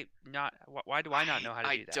do I not? Why do I not know how to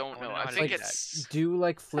I do that? don't I want know. to know I how to think do that. it's Do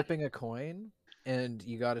like flipping a coin, and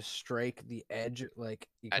you got to strike the edge, like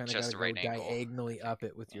you at kind of got just to the go right angle. diagonally I up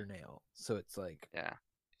think. it with Yeah. your nail, so it's like Yeah.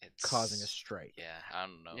 It's causing a strike. Yeah, I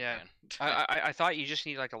don't know, Yeah. man. I thought you just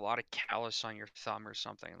need like a lot of callus on your thumb or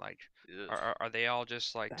something. Like, Ugh. are they all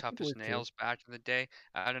just like That tough could as work too. nails back in the day?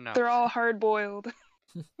 I don't know. They're all hard boiled.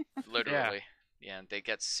 Literally. Yeah, they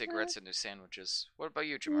get cigarettes in their sandwiches. What about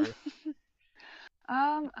you, Jamar?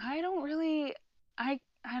 I don't really, I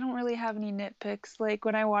don't really have any nitpicks. Like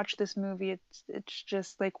when I watch this movie, it's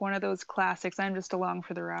just like one of those classics. I'm just along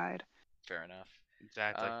for the ride. Fair enough.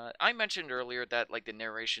 Exactly. I mentioned earlier that like the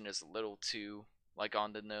narration is a little too like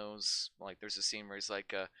on the nose. Like there's a scene where he's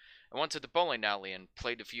like, "I went to the bowling alley and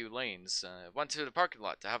played a few lanes. Went to the parking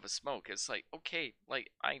lot to have a smoke." It's like, okay,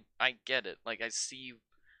 like I get it. Like I see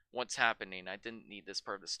what's happening. I didn't need this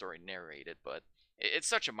part of the story narrated, but it's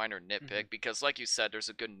such a minor nitpick because, like you said, there's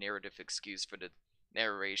a good narrative excuse for the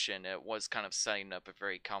narration. It was kind of setting up a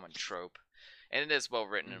very common trope, and it is well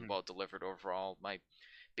written and well delivered overall. My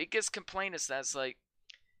biggest complaint is that it's like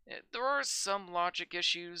there are some logic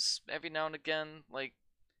issues every now and again. Like,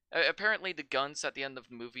 apparently the guns at the end of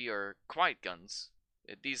the movie are quiet guns.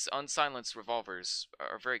 These unsilenced revolvers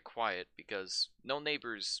are very quiet because no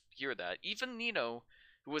neighbors hear that. Even Nino,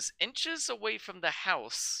 who was inches away from the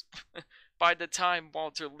house by the time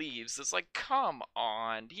Walter leaves, is like, come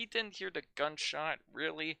on, he didn't hear the gunshot,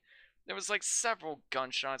 really? There was like several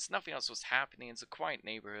gunshots, nothing else was happening. It's a quiet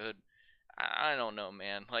neighborhood. I don't know,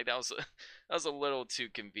 man. Like that was a little too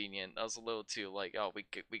convenient. That was a little too like, oh,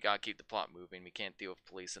 we gotta keep the plot moving. We can't deal with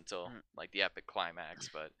police until like the epic climax.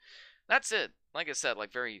 But that's it. Like I said,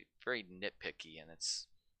 like very nitpicky, and it's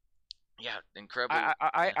incredibly.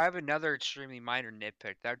 I have another extremely minor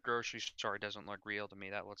nitpick. That grocery store doesn't look real to me.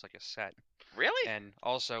 That looks like a set. Really? And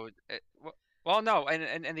also, well, no,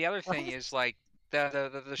 and the other thing is like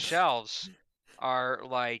the shelves are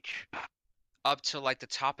like up to like the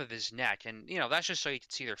top of his neck, and that's just so you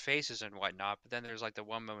can see their faces and whatnot. But then there's like the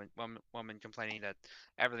one woman complaining that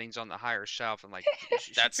everything's on the higher shelf, and like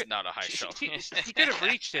that's not a high shelf. She could have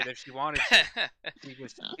reached it if she wanted to. He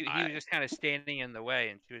was just kind of standing in the way,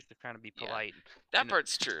 and she was just trying to be polite. That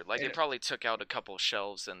part's true. Like they probably took out a couple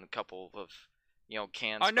shelves and a couple of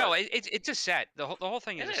cans. Oh no, it's a set. The whole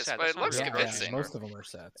thing is a set. But it looks convincing. Yeah, most of them are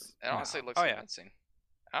sets. It honestly looks convincing.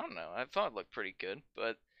 I don't know. I thought it looked pretty good,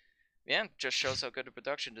 but yeah, just shows how good the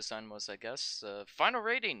production design was, I guess. Final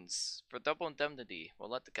ratings for Double Indemnity. We'll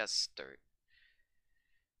let the guests start.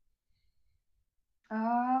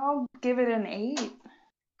 I'll give it an 8.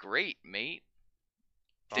 Great, mate.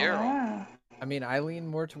 Darryl. Yeah. I mean, I lean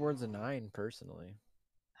more towards a 9 personally.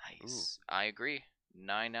 Nice. Ooh. I agree.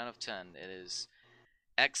 9 out of 10. It is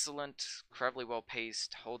excellent, incredibly well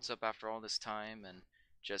paced, holds up after all this time, and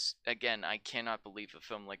just, again, I cannot believe a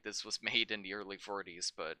film like this was made in the early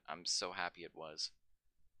 40s, but I'm so happy it was.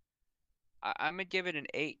 I'm going to give it an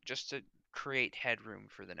 8 just to create headroom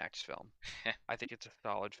for the next film. I think it's a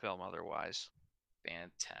solid film otherwise.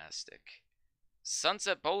 Fantastic.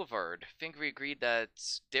 Sunset Boulevard. I think we agreed that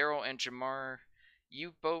Darryl and Jamar,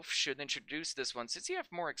 you both should introduce this one since you have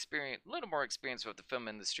a little more experience with the film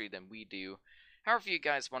industry than we do. However you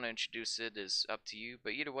guys want to introduce it is up to you,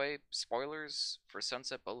 but either way, spoilers for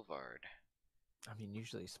Sunset Boulevard. I mean,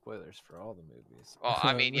 usually spoilers for all the movies. Well,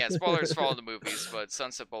 I mean, yeah, spoilers for all the movies, but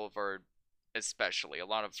Sunset Boulevard especially. A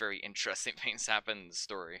lot of very interesting things happen in the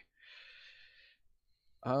story.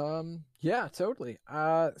 Yeah, totally.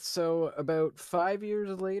 So about 5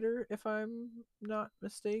 years later, if I'm not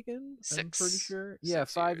mistaken, I'm pretty sure. Yeah,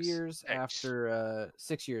 5 years after,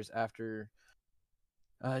 6 years after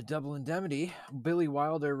Double Indemnity, Billy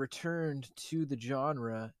Wilder returned to the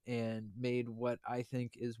genre and made what I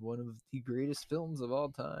think is one of the greatest films of all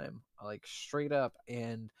time, like straight up.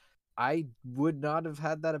 And I would not have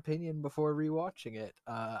had that opinion before rewatching it.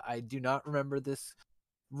 I do not remember this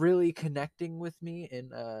really connecting with me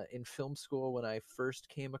in film school when I first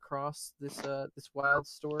came across this wild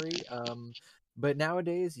story. But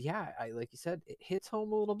nowadays, yeah, I like you said, it hits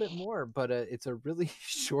home a little bit more, but it's a really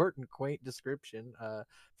short and quaint description for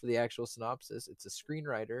the actual synopsis. It's a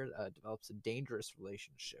screenwriter develops a dangerous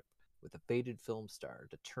relationship with a faded film star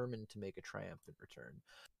determined to make a triumphant return.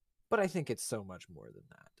 But I think it's so much more than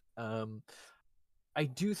that. I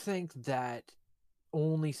do think that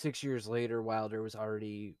only 6 years later, Wilder was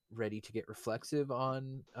already ready to get reflexive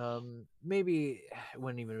on maybe it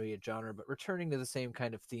wouldn't even be a genre, but returning to the same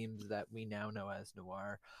kind of themes that we now know as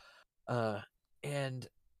noir. And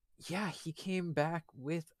yeah, he came back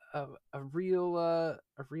with a real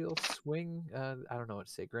swing. I don't know what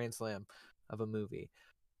to say, grand slam of a movie.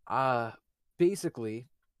 Basically,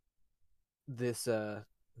 this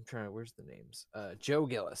I'm trying to, where's the names? Joe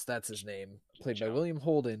Gillis, that's his name, played by William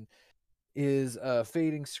Holden, is a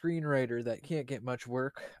fading screenwriter that can't get much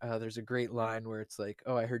work. There's a great line where it's like,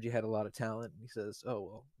 "Oh, I heard you had a lot of talent." And he says, "Oh,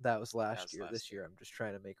 well, that was last year. This year, I'm just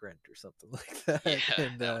trying to make rent or something like that." Yeah,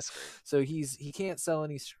 And that was great. so he can't sell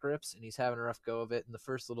any scripts, and he's having a rough go of it. And the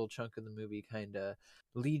first little chunk of the movie kind of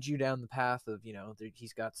leads you down the path of,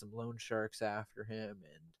 he's got some loan sharks after him,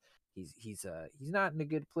 and he's not in a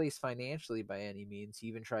good place financially by any means. He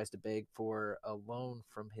even tries to beg for a loan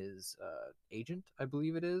from his agent, I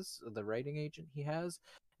believe it is, the writing agent he has,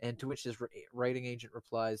 and to which his writing agent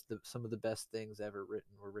replies that some of the best things ever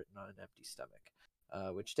written were written on an empty stomach,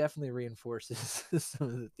 which definitely reinforces some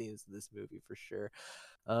of the themes of this movie for sure.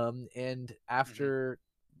 And after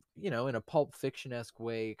in a Pulp Fiction-esque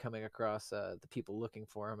way, coming across the people looking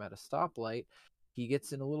for him at a stoplight, he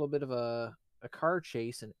gets in a little bit of a car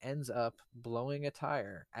chase and ends up blowing a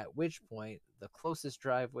tire, at which point the closest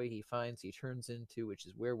driveway he finds he turns into, which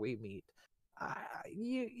is where we meet.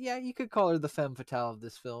 You could call her the femme fatale of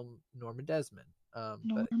this film, Norma Desmond.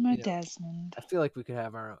 Norma Desmond. I feel like we could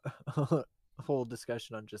have our whole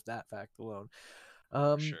discussion on just that fact alone.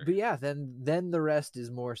 Sure. But yeah, then the rest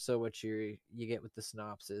is more so what you get with the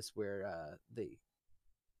synopsis, where they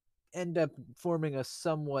end up forming a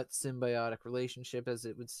somewhat symbiotic relationship, as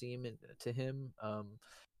it would seem to him.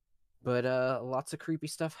 But lots of creepy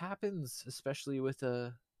stuff happens, especially with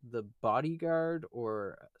the bodyguard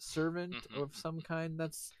or servant of some kind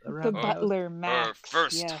that's around the the butler, house. Max. Or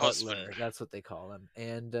first yes. husband. Butler, that's what they call him.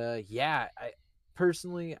 And yeah,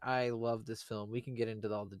 personally, I love this film. We can get into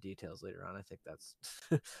all the details later on. I think that's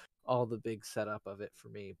all the big setup of it for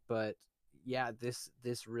me. But yeah, this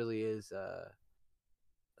really is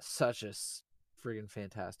such a friggin'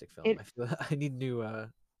 fantastic film. I feel I need new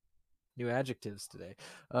adjectives today.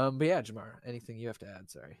 But yeah, Jamara, anything you have to add?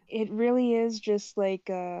 Sorry. It really is just like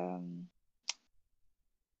a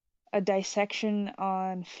dissection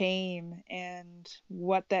on fame and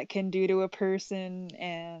what that can do to a person,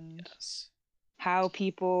 and how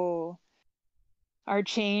people are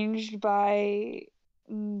changed by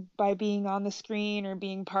being on the screen or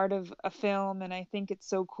being part of a film. And I think it's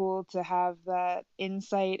so cool to have that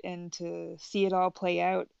insight and to see it all play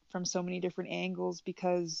out from so many different angles,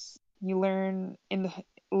 because you learn in the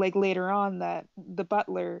later on that the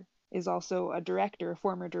butler is also a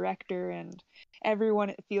former director, and everyone,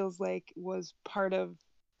 it feels like, was part of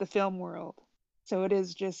the film world. So it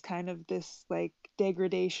is just kind of this like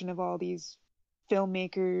degradation of all these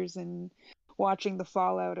filmmakers and watching the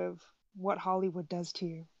fallout of what Hollywood does to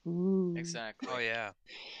you. Ooh. Exactly. Oh yeah.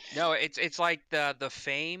 No, it's like the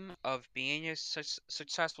fame of being a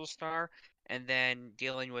successful star, and then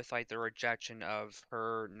dealing with like the rejection of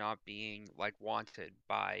her not being like wanted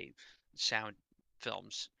by sound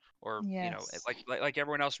films, or Yes. like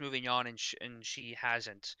everyone else moving on, and she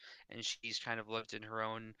hasn't, and she's kind of lived in her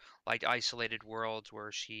own like isolated world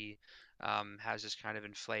where she has this kind of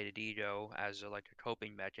inflated ego as like a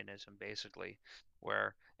coping mechanism, basically,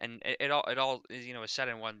 where and it all is is said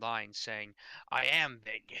in one line saying, "I am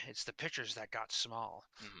big. It's the pictures that got small."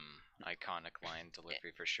 Iconic line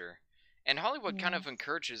delivery for sure. And Hollywood kind of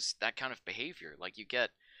encourages that kind of behavior. Like you get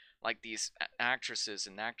like these actresses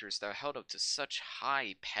and actors that are held up to such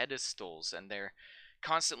high pedestals, and they're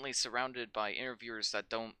constantly surrounded by interviewers that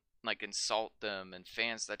don't like insult them, and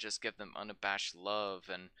fans that just give them unabashed love,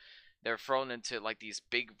 and they're thrown into like these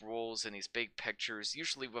big roles and these big pictures,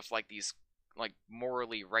 usually with like these like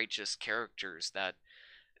morally righteous characters that,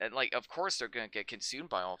 and like of course they're gonna get consumed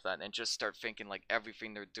by all of that and just start thinking like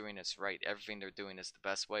everything they're doing is right, everything they're doing is the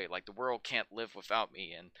best way, like the world can't live without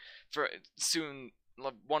me. And for soon,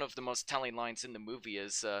 one of the most telling lines in the movie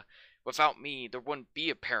is without me there wouldn't be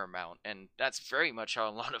a Paramount. And that's very much how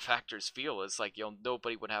a lot of actors feel. It's like,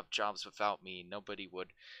 nobody would have jobs without me, nobody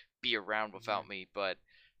would be around without me. But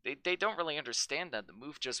they don't really understand that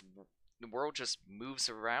the world just moves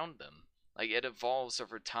around them. Like it evolves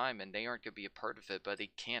over time, and they aren't gonna be a part of it, but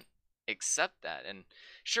they can't accept that. And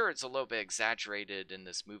sure, it's a little bit exaggerated in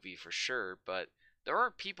this movie for sure, but there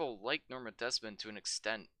are people like Norma Desmond to an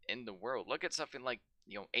extent in the world. Look at something like,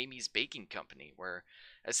 Amy's Baking Company, where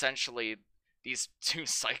essentially these two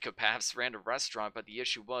psychopaths ran a restaurant, but the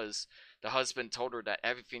issue was the husband told her that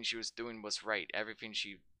everything she was doing was right.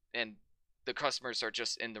 And the customers are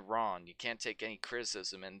just in the wrong. You can't take any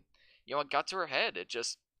criticism. And, it got to her head. It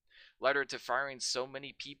just led her to firing so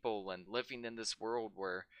many people and living in this world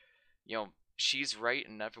where, she's right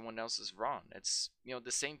and everyone else is wrong. It's,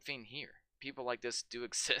 the same thing here. People like this do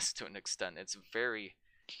exist to an extent. It's very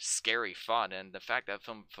scary thought, and the fact that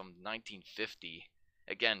film from 1950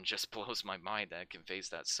 again just blows my mind that it conveys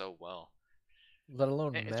that so well. Let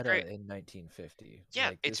alone It's meta great. in 1950. Yeah,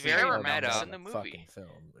 like, it's this is very a meta in the movie. fucking film.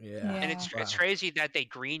 Yeah. Yeah. And it's Wow. crazy that they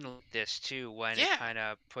greenlit this too when Yeah. it kind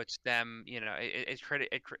of puts them,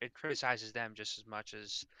 it criticizes them just as much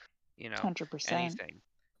as 100%. anything.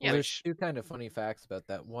 Well, there's Which two kind of funny facts about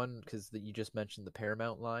that. One, because you just mentioned the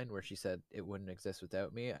Paramount line where she said it wouldn't exist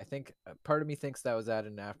without me. I think part of me thinks that was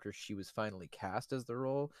added after she was finally cast as the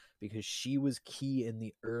role, because she was key in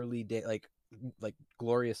the early day. Like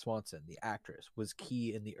Gloria Swanson, the actress, was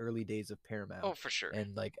key in the early days of Paramount. Oh, for sure.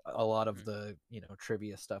 And like a lot of the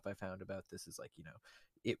trivia stuff I found about this is like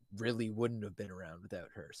it really wouldn't have been around without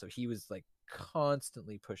her. So he was like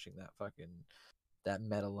constantly pushing that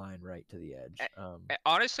meta line right to the edge.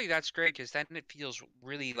 honestly, that's great because then it feels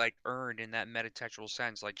really like earned in that metatextual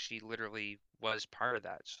sense, like she literally was part of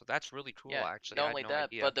that. So that's really cool, Yeah, actually. not I had only no that,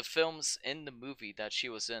 idea. but the films in the movie that she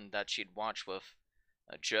was in that she'd watch with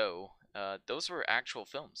Joe, those were actual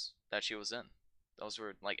films that she was in. Those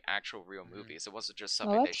were like actual real movies. It wasn't just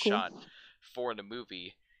something they that's cool. shot for the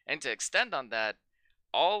movie. And to extend on that,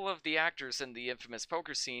 all of the actors in the infamous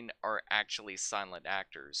poker scene are actually silent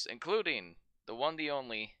actors, including the one, the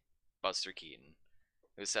only Buster Keaton,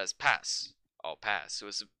 who says pass, I'll pass. Who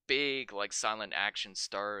was a big like silent action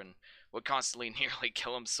star and would constantly nearly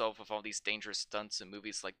kill himself with all these dangerous stunts in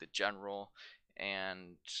movies like The General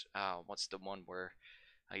and what's the one where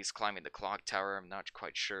he's climbing the clock tower? I'm not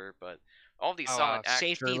quite sure, but all these silent actors.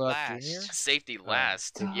 Safety Sherlock Last. Jr.? Safety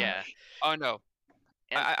Last, Gosh. yeah. Oh no,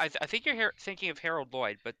 And I think you're thinking of Harold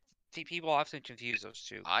Lloyd, but people often confuse those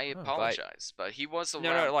two. I Oh. apologize, but he was around.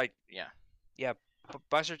 No, like yeah.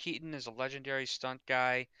 Buster Keaton is a legendary stunt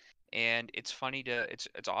guy, and it's funny it's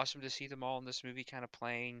awesome to see them all in this movie kind of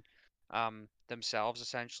playing themselves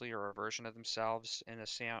essentially, or a version of themselves in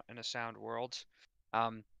a sound world.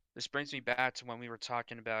 This brings me back to when we were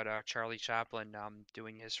talking about Charlie Chaplin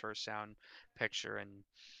doing his first sound picture and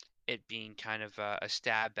it being kind of a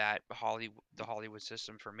stab at the Hollywood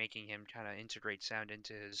system for making him kind of integrate sound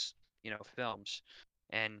into his films,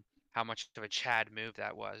 and how much of a Chad move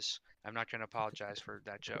that was. I'm not going to apologize for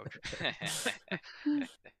that joke.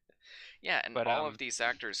 Yeah, and But all of these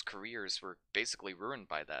actors' careers were basically ruined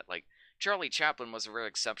by that. Like, Charlie Chaplin was a rare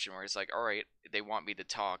exception where he's like, alright, they want me to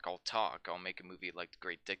talk, I'll talk. I'll make a movie like The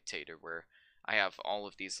Great Dictator where I have all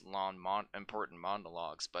of these long, important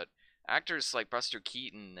monologues. But actors like Buster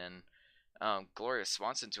Keaton and Gloria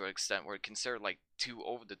Swanson, to an extent, were considered like too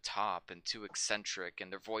over the top and too eccentric,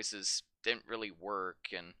 and their voices didn't really work.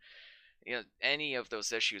 And any of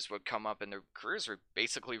those issues would come up, and their careers were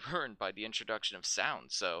basically ruined by the introduction of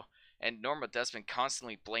sound. So, and Norma Desmond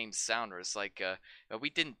constantly blames sound, where it's like,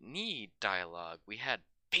 we didn't need dialogue, we had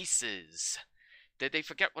faces. Did they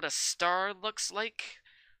forget what a star looks like?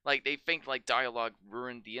 Like, they think like dialogue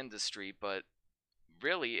ruined the industry, but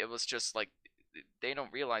really it was just like they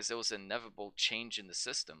don't realize it was an inevitable change in the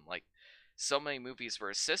system. Like, so many movies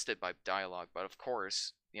were assisted by dialogue, but of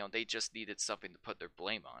course, they just needed something to put their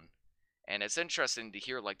blame on. And it's interesting to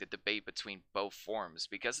hear like the debate between both forms,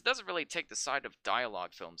 because it doesn't really take the side of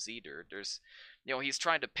dialogue films either. There's, he's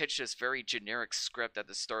trying to pitch this very generic script at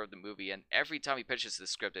the start of the movie, and every time he pitches the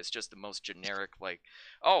script, it's just the most generic, like,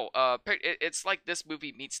 it's like this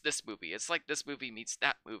movie meets this movie. It's like this movie meets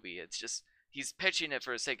that movie. It's just he's pitching it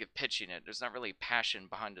for the sake of pitching it. There's not really passion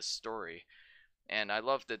behind the story. And I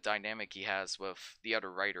love the dynamic he has with the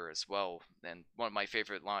other writer as well. And one of my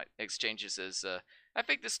favorite exchanges is, I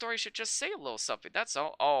think the story should just say a little something. That's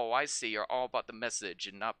all. Oh, I see. You're all about the message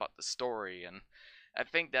and not about the story. And I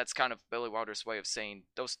think that's kind of Billy Wilder's way of saying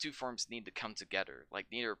those two forms need to come together. Like,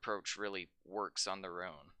 neither approach really works on their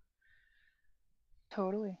own.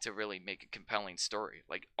 Totally. To really make a compelling story.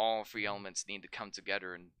 Like, all three elements need to come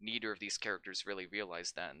together, and neither of these characters really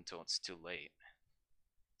realize that until it's too late.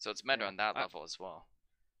 So it's meta on that level as well.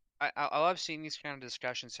 I love seeing these kind of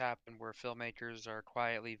discussions happen where filmmakers are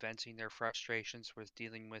quietly venting their frustrations with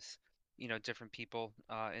dealing with, different people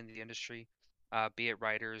in the industry. be it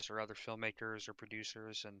writers or other filmmakers or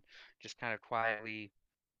producers, and just kind of quietly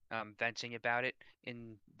venting about it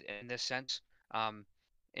in this sense, um,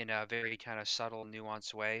 in a very kind of subtle,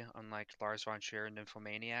 nuanced way, unlike Lars von Trier and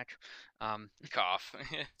Nymphomaniac. Cough.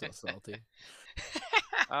 Still salty.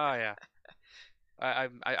 Oh yeah,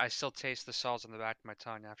 I still taste the salt on the back of my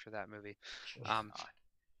tongue after that movie. Um, God.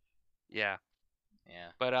 yeah, Yeah.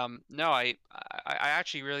 but no, I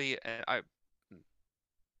actually really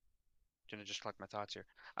gonna just collect my thoughts here.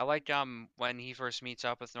 I like when he first meets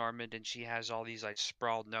up with Normand and she has all these like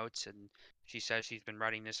sprawled notes and she says she's been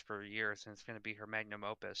writing this for years and it's gonna be her magnum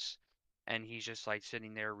opus. And he's just like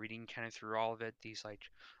sitting there reading kind of through all of it, these like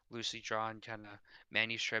loosely drawn kind of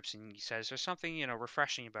manuscripts, and he says there's something, you know,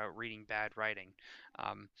 refreshing about reading bad writing.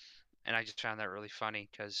 Um, and I just found that really funny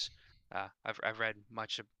because I've read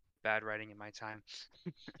much of bad writing in my time.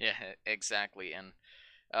 Yeah, exactly. And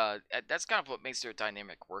that's kind of what makes their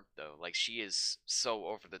dynamic work, though. Like, she is so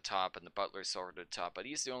over the top, and the butler's so over the top, but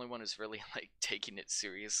he's the only one who's really like taking it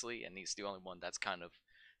seriously, and he's the only one that's kind of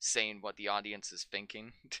saying what the audience is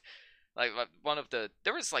thinking. Like, one of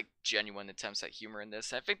there was like genuine attempts at humor in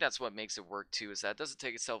this. I think that's what makes it work too, is that it doesn't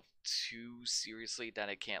take itself too seriously, that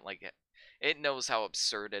it can't like it knows how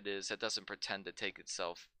absurd it is. It doesn't pretend to take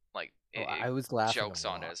itself like Oh, it I was laughing jokes a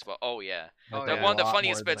on it lot. as well. Oh yeah. Oh Like a yeah. One of the lot more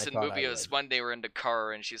funniest than bits I in the thought I movie was would. when they were in the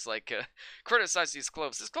car and she's like, criticize these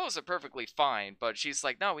clothes. His clothes are perfectly fine, but she's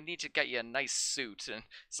like, no, we need to get you a nice suit. And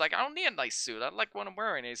it's like, I don't need a nice suit. I like what I'm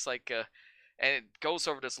wearing. And it's like, and it goes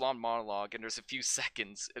over this long monologue, and there's a few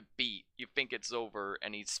seconds, a beat. You think it's over,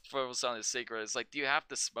 and he throws on his cigarette. It's like, do you have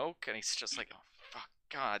to smoke? And he's just like, oh, fuck,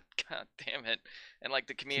 God damn it. And like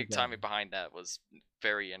the Keep comedic going. timing behind that was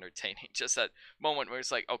very entertaining. Just that moment where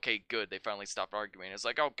it's like, okay, good, they finally stopped arguing. It's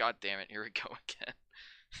like, oh, god damn it, here we go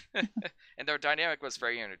again. And their dynamic was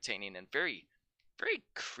very entertaining and very, very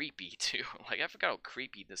creepy too. Like, I forgot how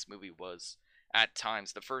creepy this movie was at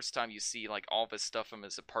times. The first time you see like all this stuff from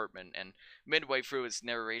his apartment, and midway through his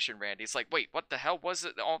narration, Randy's like, wait, what the hell was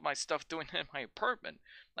it all my stuff doing in my apartment?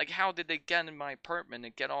 Like, how did they get in my apartment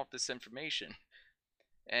and get all this information?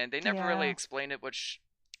 And they never really Yeah. explain it, which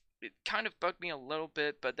it kind of bugged me a little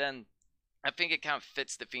bit, but then I think it kind of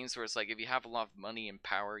fits the themes where it's like, if you have a lot of money and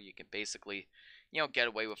power, you can basically, get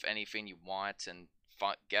away with anything you want and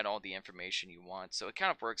get all the information you want. So it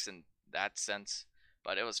kind of works in that sense.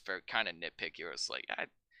 But it was very kind of nitpicky. It was like,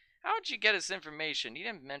 how'd you get his information? He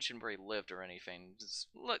didn't mention where he lived or anything. Just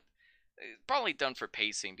look, probably done for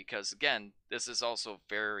pacing, because again, this is also a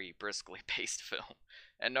very briskly paced film.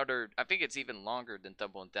 I think it's even longer than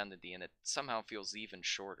Double Indemnity, and it somehow feels even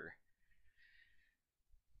shorter.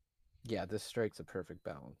 Yeah, this strikes a perfect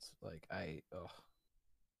balance. Like I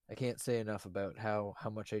can't say enough about how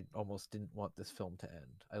much I almost didn't want this film to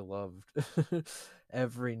end. I loved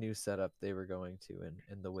every new setup they were going to,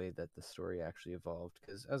 and the way that the story actually evolved.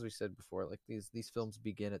 Because as we said before, like these films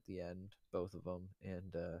begin at the end, both of them,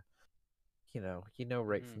 and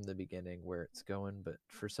right from the beginning where it's going. But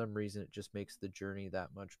for some reason, it just makes the journey that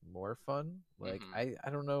much more fun. Like I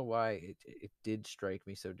don't know why it did strike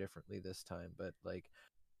me so differently this time, but like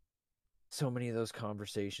so many of those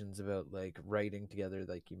conversations about like writing together,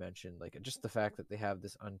 like you mentioned, like just the fact that they have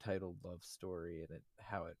this untitled love story and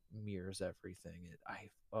how it mirrors everything.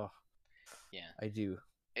 Yeah. I do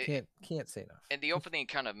can't say enough. And the opening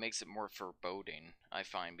kind of makes it more foreboding, I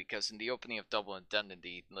find, because in the opening of Double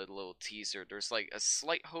Indemnity, the little teaser, there's like a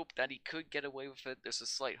slight hope that he could get away with it. There's a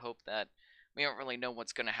slight hope that we don't really know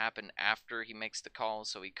what's going to happen after he makes the call,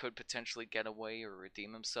 so he could potentially get away or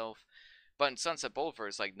redeem himself. But in Sunset Boulevard,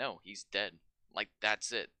 it's like, no, he's dead. Like,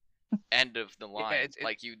 that's it. End of the Yeah, line.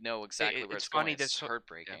 Like, you know exactly where it's going. funny. It's Yeah,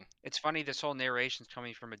 heartbreaking. it's funny. This whole narration's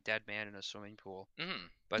coming from a dead man in a swimming pool.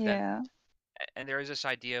 But then, Yeah. and there is this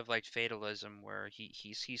idea of like fatalism where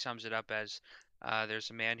he sums it up as, there's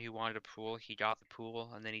a man who wanted a pool, he got the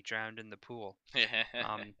pool, and then he drowned in the pool.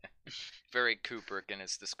 Very Kubrick in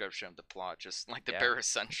his description of the plot, just like the Yeah. bare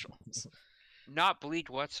essentials. Not bleak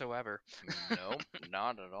whatsoever. Nope,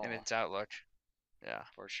 not at all. In its outlook. Yeah.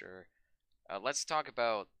 For sure. Let's talk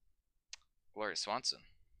about Gloria Swanson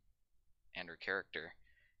and her character,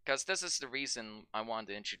 because this is the reason I wanted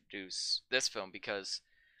to introduce this film, because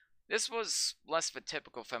this was less of a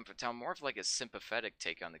typical femme fatale, more of like a sympathetic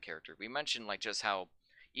take on the character. We mentioned like just how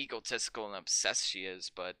egotistical and obsessed she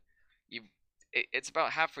is, but it's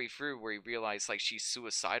about halfway through where you realize like she's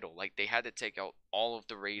suicidal. Like, they had to take out all of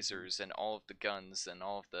the razors and all of the guns and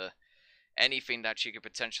all of the anything that she could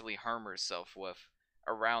potentially harm herself with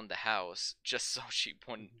around the house, just so she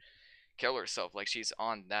wouldn't kill herself. Like, she's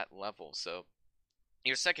on that level. So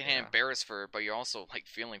you're secondhand embarrassed for her, but you're also like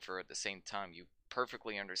feeling for her at the same time. You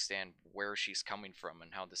perfectly understand where she's coming from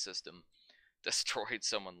and how the system destroyed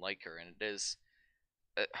someone like her, and it is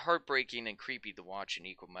heartbreaking and creepy to watch in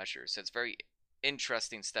equal measures. It's very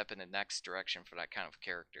interesting step in the next direction for that kind of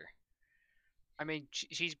character. I mean,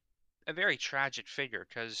 she's a very tragic figure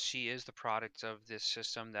because she is the product of this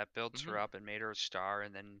system that built her up and made her a star,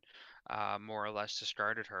 and then more or less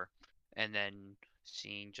discarded her. And then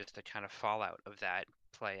seeing just the kind of fallout of that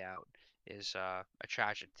play out is a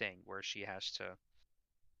tragic thing where she has to,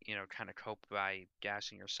 kind of cope by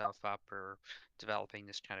gassing herself up or developing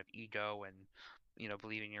this kind of ego and,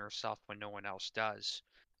 believing in herself when no one else does.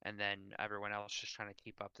 And then everyone else just trying to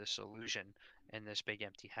keep up this illusion in this big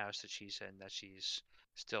empty house that she's in, that she's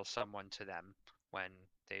still someone to them when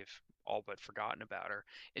they've all but forgotten about her.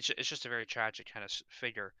 It's just a very tragic kind of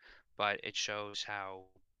figure, but it shows how,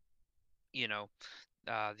 you know,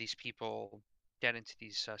 these people get into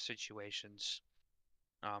these situations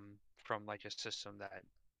um, from like a system that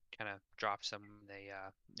kind of drops them when they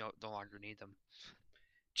no longer need them.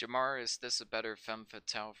 Jamara, is this a better femme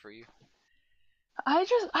fatale for you?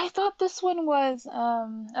 I thought this one was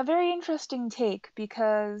a very interesting take,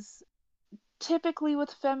 because typically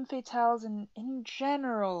with femme fatales in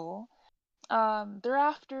general, they're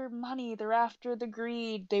after money, they're after the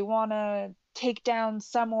greed, they want to take down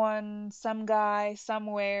someone, some guy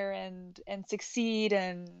somewhere, and succeed.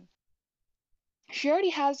 And she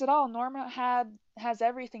already has it all. Norma has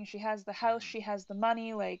everything. She has the house, she has the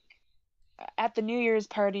money. Like, at the New Year's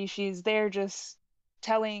party, she's there just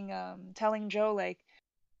telling Joe, like,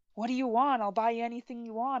 what do you want? I'll buy you anything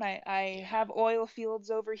you want. I have oil fields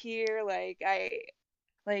over here.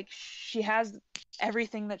 Like she has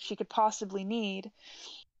everything that she could possibly need.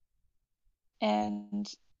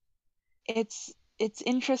 And it's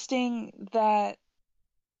interesting that,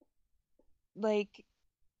 like,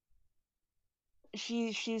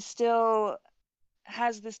 she still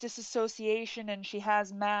has this disassociation, and she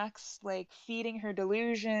has Max like feeding her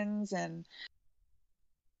delusions, and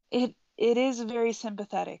it is very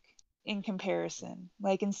sympathetic in comparison.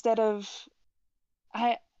 Like, instead of,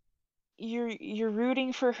 I you're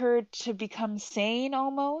rooting for her to become sane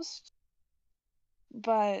almost,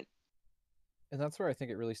 but And that's where I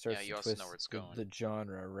think it really starts you to also know twist where it's the, going. the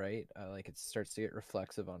genre, right? Like it starts to get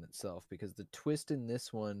reflexive on itself, because the twist in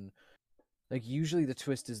this one, like usually the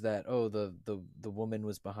twist is that, oh, the woman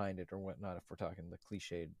was behind it or whatnot, if we're talking the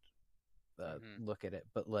cliched look at it.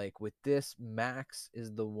 But like with this, Max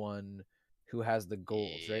is the one who has the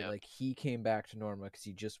goals, right? Like he came back to Norma because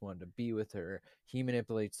he just wanted to be with her. He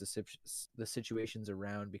manipulates the situations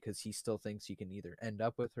around because he still thinks he can either end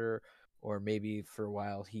up with her, or maybe for a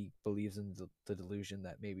while he believes in the delusion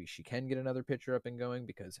that maybe she can get another picture up and going,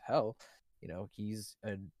 because hell, he's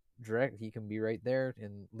a direct, he can be right there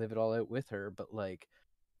and live it all out with her. But like,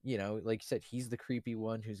 like you said, he's the creepy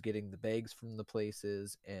one who's getting the bags from the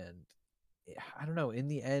places. And I don't know, in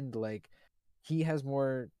the end, like he has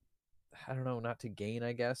more, I don't know, not to gain,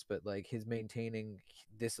 I guess, but like his maintaining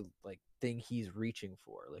this like thing he's reaching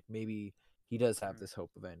for. Like maybe he does have this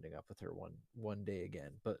hope of ending up with her one day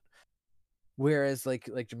again. But whereas like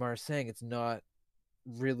Jamar's saying, it's not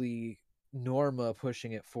really Norma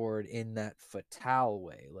pushing it forward in that fatale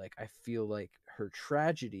way. Like I feel like her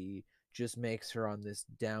tragedy just makes her on this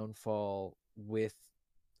downfall with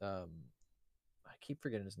I keep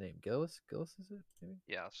forgetting his name. Gillis is it? Maybe?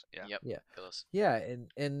 Yes. Yeah. Yep. Yeah. Gillis. Yeah,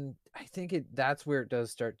 and I think that's where it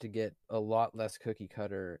does start to get a lot less cookie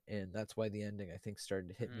cutter, and that's why the ending I think started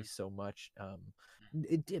to hit me so much.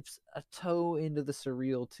 It dips a toe into the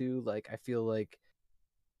surreal too. Like I feel like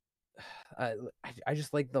I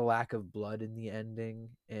just like the lack of blood in the ending,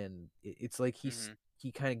 and it's like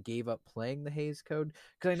he kind of gave up playing the Hays Code,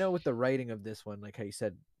 because I know with the writing of this one, like how you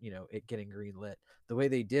said, it getting greenlit, the way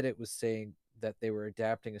they did it was saying that they were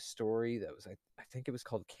adapting a story that was, I think it was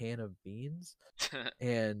called Can of Beans,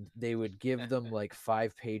 and they would give them like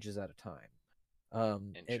 5 pages at a time.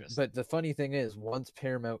 But the funny thing is, once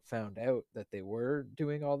Paramount found out that they were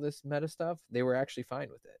doing all this meta stuff, they were actually fine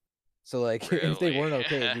with it. So like, really? if they weren't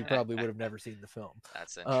okay, we probably would have never seen the film.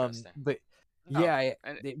 That's interesting. But yeah,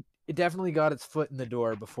 it definitely got its foot in the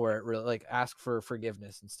door before it really like asked for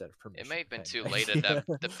forgiveness instead of permission. It may have been too late at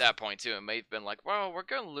that point too. It may have been like, well, we're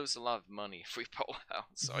gonna lose a lot of money if we pull out,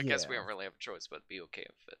 so I guess we don't really have a choice but be okay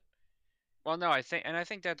with it. Well, no, I think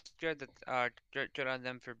that's good, that good on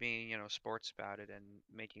them for being sports about it and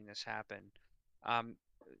making this happen.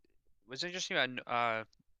 What's interesting about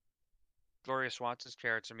Gloria Swanson's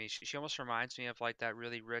character to me, she almost reminds me of like that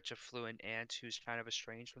really rich, affluent aunt who's kind of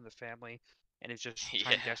estranged from the family and is just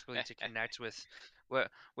trying desperately to connect with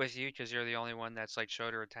with you because you're the only one that's like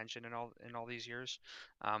showed her attention in all these years.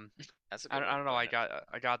 Um, That's a good way I to don't know. put it.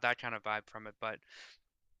 I got that kind of vibe from it, but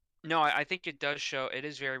no, I think it does show. It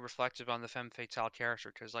is very reflective on the femme fatale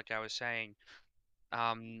character because, like I was saying,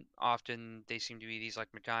 often they seem to be these like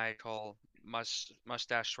maniacal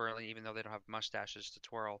mustache twirling, even though they don't have mustaches to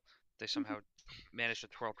twirl. They somehow manage to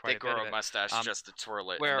twirl They quite a bit grow of a it. mustache Um, just to twirl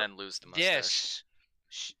it and where then lose the mustache.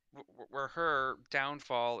 this, where her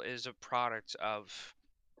downfall is a product of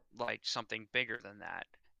like something bigger than that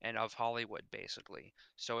and of Hollywood basically.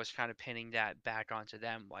 So it's kind of pinning that back onto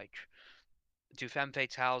them. Like, do femme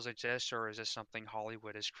fatales exist, or is this something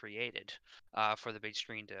Hollywood has created for the big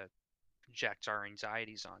screen to project our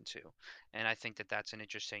anxieties onto? And I think that that's an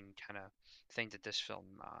interesting kind of thing that this film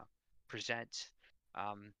presents.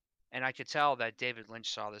 Um, and I could tell that David Lynch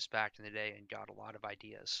saw this back in the day and got a lot of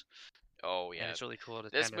ideas. Oh And yeah, it's really cool to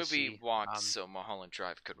this kind of movie see. walked so Mulholland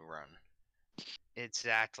Drive could run.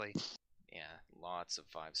 Exactly. Yeah, lots of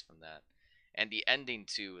vibes from that. And the ending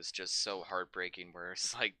too is just so heartbreaking where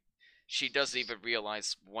it's like she doesn't even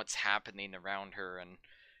realize what's happening around her and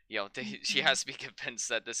she has to be convinced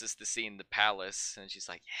that this is the scene in the palace and she's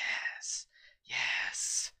like, "Yes.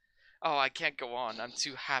 Yes. Oh, I can't go on. I'm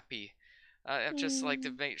too happy. I'd just like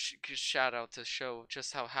to make shout out to show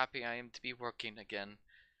just how happy I am to be working again."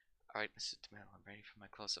 All right, Mr. DeMille, I'm ready for my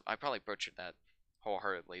close-up. I probably butchered that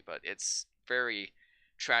wholeheartedly, but it's very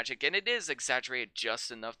tragic, and it is exaggerated just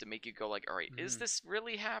enough to make you go like, all right, is this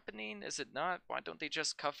really happening? Is it not? Why don't they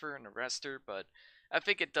just cuff her and arrest her? But I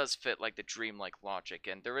think it does fit like the dreamlike logic,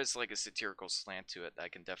 and there is like a satirical slant to it that I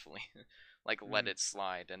can definitely like let it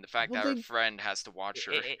slide. And the fact Well, that her they- friend has to watch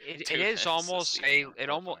her It do is this almost even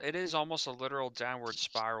a more it horrifying. is almost a literal downward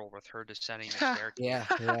spiral with her descending the staircase Yeah,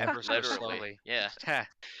 yeah. ever so Literally, slowly. yeah.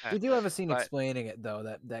 We do have a scene But explaining it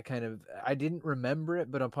though. That kind of, I didn't remember it,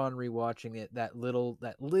 but upon rewatching it, that little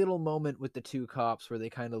moment with the two cops where they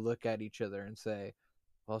kind of look at each other and say,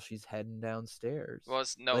 "Well, she's heading downstairs." Well,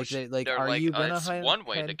 no, Like they're are like, you gonna it's one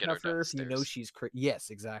way to get her handcuff her if you know downstairs. she's yes,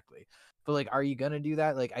 exactly. But like, are you gonna do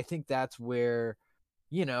that? Like, I think that's where,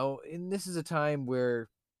 and this is a time where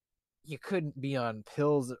you couldn't be on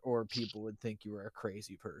pills or people would think you were a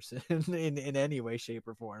crazy person in any way, shape,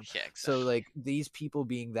 or form. Yeah, exactly. So like these people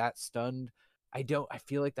being that stunned, I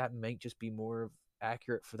feel like that might just be more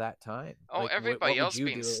accurate for that time. Oh, Like everybody what would else you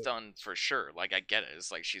being do? stunned for sure. Like, I get it.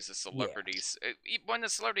 It's like she's a Yeah. celebrity. When a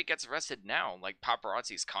celebrity gets arrested now, like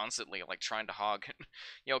paparazzi's constantly like trying to hog,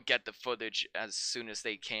 get the footage as soon as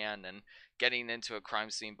they can and getting into a crime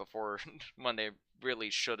scene before when they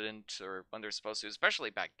really shouldn't or when they're supposed to.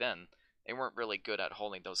 Especially back then, they weren't really good at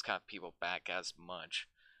holding those kind of people back as much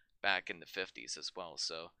back in the 50s as well.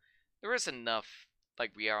 So there is enough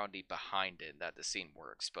like reality behind it that the scene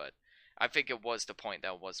works, but I think it was the point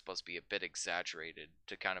that was supposed to be a bit exaggerated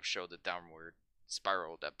to kind of show the downward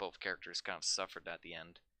spiral that both characters kind of suffered at the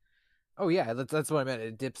end. Oh yeah, that's what I meant.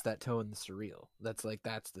 It dips that toe in the surreal. That's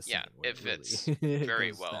the scene. Yeah, where it fits really,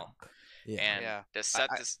 very goes well. down. Yeah. And yeah, to set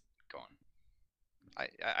this go on.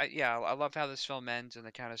 I love how this film ends in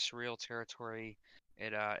the kind of surreal territory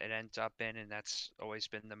it ends up in, and that's always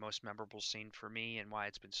been the most memorable scene for me and why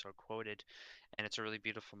it's been so quoted. And it's a really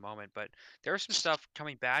beautiful moment. But there was some stuff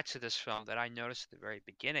coming back to this film that I noticed at the very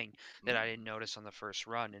beginning that I didn't notice on the first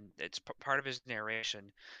run, and it's part of his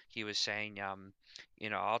narration. He was saying,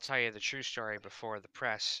 I'll tell you the true story before the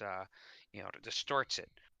press, distorts it,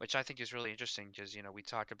 which I think is really interesting because we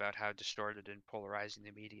talk about how distorted and polarizing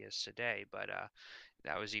the media is today, but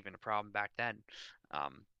that was even a problem back then.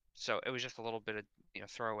 So it was just a little bit of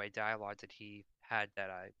throwaway dialogue that he had that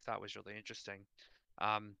I thought was really interesting.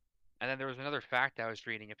 Um, and then there was another fact I was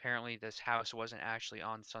reading. Apparently, this house wasn't actually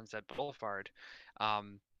on Sunset Boulevard,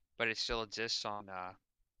 um, but it still exists on.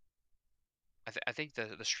 I think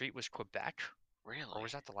the street was Quebec, Really? or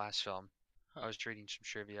was that the last film? Huh. I was reading some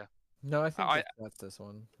trivia. No, I think I that's this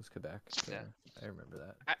one. Was Quebec. So Yeah. I remember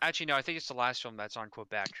that. Actually no, I think it's the last film that's on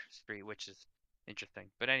Quebec Street, which is interesting.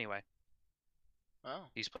 But anyway, Oh.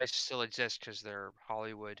 these places still exist because they're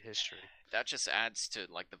Hollywood history. That just adds to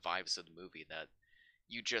like the vibes of the movie that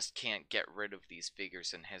you just can't get rid of these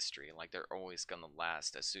figures in history. Like they're always gonna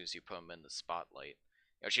last as soon as you put them in the spotlight.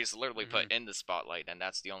 She's literally put in the spotlight, and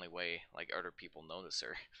that's the only way like other people notice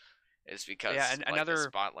her, is because Yeah, and like the another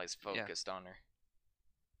spotlight's focused on her.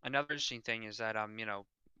 another interesting thing is that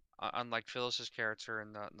unlike Phyllis's character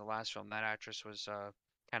in the last film, that actress was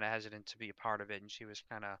kind of hesitant to be a part of it, and she was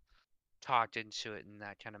kind of talked into it in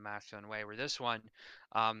that kind of masculine way. Where this one,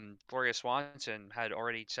 Gloria Swanson had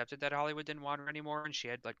already accepted that Hollywood didn't want her anymore, and she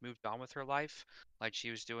had like moved on with her life. Like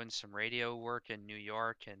she was doing some radio work in New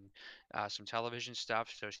York and some television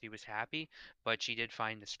stuff, so she was happy. But she did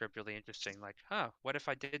find the script really interesting. Like, huh, what if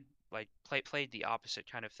I did like played the opposite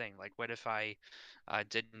kind of thing? Like, what if I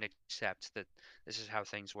didn't accept that this is how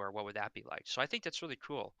things were? What would that be like? So I think that's really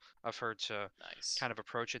cool of her to Nice. kind of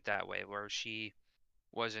approach it that way, where she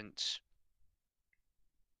wasn't,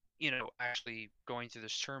 actually going through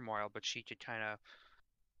this turmoil, but she could kind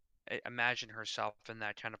of imagine herself in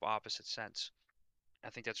that kind of opposite sense. I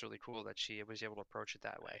think that's really cool that she was able to approach it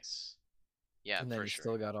that way. Nice. Yeah, And then for you sure.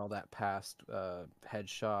 still got all that past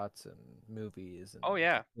headshots and movies, and Oh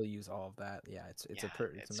yeah, we'll use all of that. Yeah, it's Yeah,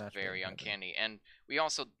 it's a match made very in heaven. uncanny. And we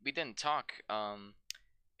didn't talk.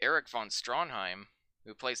 Eric von Stronheim,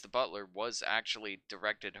 who plays the butler, was actually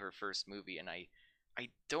directed her first movie, and I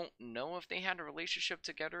don't know if they had a relationship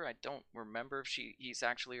together. I don't remember if he's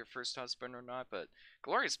actually her first husband or not. But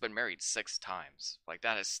Gloria's been married 6 times. Like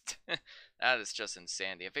that is that is just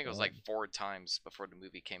insanity. I think it was like 4 times before the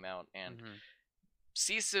movie came out. And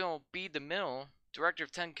Cecil B. DeMille, director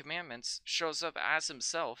of 10 Commandments, shows up as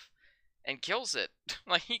himself and kills it.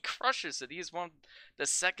 Like he crushes it. He's the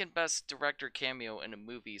second best director cameo in a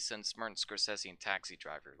movie since Martin Scorsese in Taxi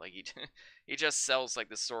Driver. Like he just sells like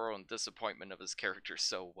the sorrow and disappointment of his character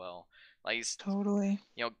so well. Like he's Totally.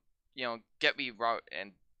 get me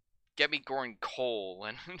and get me going coal,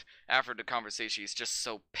 and after the conversation he's just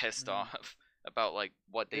so pissed off about like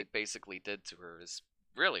what they basically did to her. Is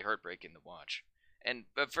really heartbreaking to watch. And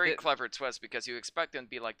a very clever twist, because you expect him to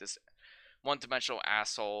be like this one-dimensional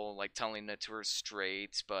asshole, like telling it to her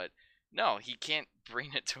straight, but no, he can't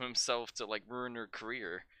bring it to himself to like ruin her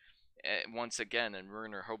career once again and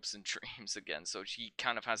ruin her hopes and dreams again. So he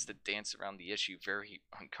kind of has to dance around the issue very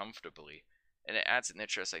uncomfortably, and it adds an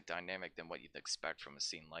interesting dynamic than what you'd expect from a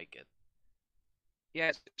scene like it. Yeah,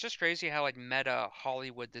 it's just crazy how like meta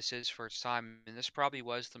Hollywood this is for its time. And this probably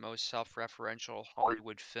was the most self-referential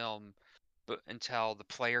Hollywood film, but until The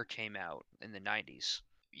Player came out in the 90s,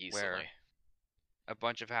 where Easily. a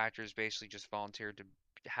bunch of actors basically just volunteered to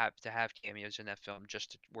have cameos in that film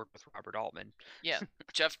just to work with Robert Altman. Yeah,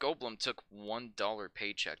 Jeff Goldblum took $1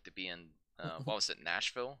 paycheck to be in what was it,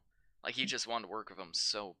 Nashville? Like he just wanted to work with him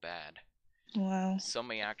so bad. Wow. So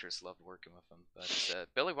many actors loved working with him, but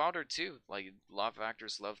Billy Wilder too. Like a lot of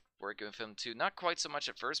actors loved working with him too. Not quite so much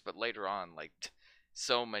at first, but later on, like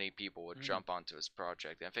so many people would jump onto his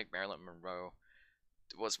project. And I think Marilyn Monroe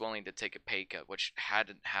was willing to take a pay cut, which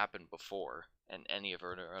hadn't happened before in any of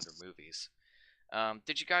her other movies.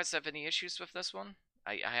 Did you guys have any issues with this one?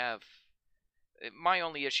 I have. My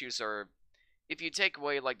only issues are if you take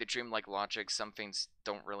away like the dreamlike logic, some things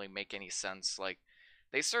don't really make any sense. Like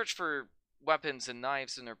they search for weapons and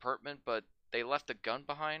knives in their apartment, but they left a gun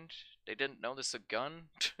behind. They didn't notice a gun.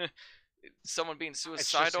 Someone being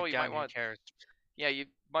suicidal, you might want. Yeah, you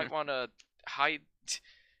might want to hide.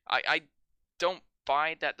 I don't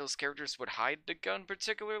buy that those characters would hide the gun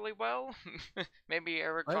particularly well. Maybe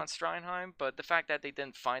Eric von Stronheim, but the fact that they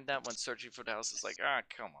didn't find that when searching for the house is like,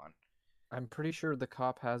 come on. I'm pretty sure the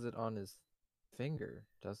cop has it on his finger,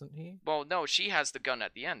 doesn't he? Well, no, she has the gun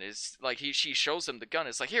at the end. It's like she shows him the gun.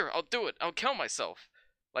 It's like, here, I'll do it. I'll kill myself.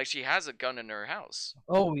 Like she has a gun in her house.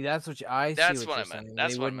 Oh, that's what That's see what you're I meant. saying.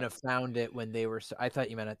 That's they what wouldn't have found it when they were. I thought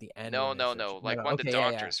you meant at the end. No. Like when the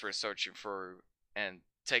doctors were were searching for and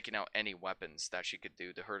taking out any weapons that she could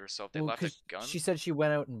do to hurt herself, they left a gun. She said she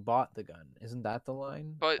went out and bought the gun. Isn't that the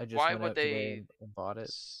line? But I just why went would out they today and bought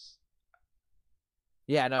it?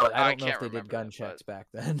 Yeah, no, I don't know if they did gun checks back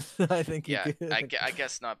then. I think yeah, I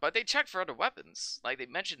guess not. But they checked for other weapons. Like they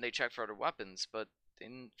mentioned, they checked for other weapons, but they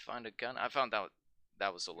didn't find a gun. I found out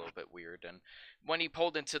that was a little bit weird. And when he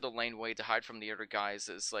pulled into the laneway to hide from the other guys,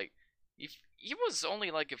 it's like he was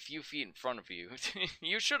only like a few feet in front of you.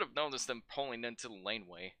 You should have noticed him pulling into the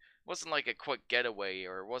laneway. It wasn't like a quick getaway,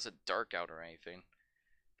 or it wasn't dark out or anything.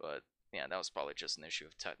 But yeah, that was probably just an issue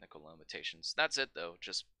of technical limitations. That's it though.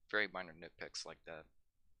 Just very minor nitpicks like that.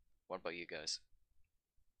 What about you guys?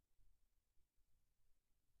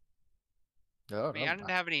 I mean, I didn't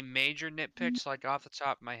have any major nitpicks like off the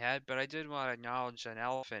top of my head, but I did want to acknowledge an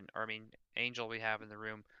angel we have in the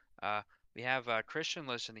room. We have Christian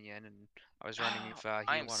listening in, and I was wondering if he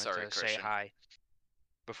wanted to say hi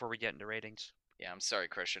before we get into ratings. Yeah, I'm sorry,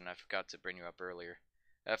 Christian. I forgot to bring you up earlier.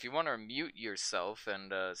 If you want to mute yourself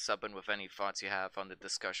and sub in with any thoughts you have on the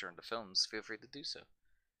discussion of the films, feel free to do so.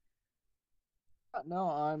 No,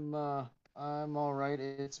 I'm all right.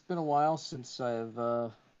 It's been a while since I've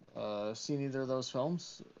seen either of those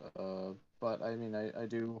films, but I mean, I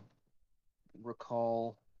do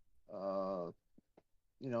recall,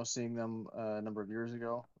 seeing them a number of years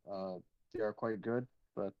ago. They are quite good,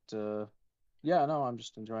 but yeah, no, I'm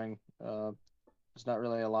just enjoying. There's not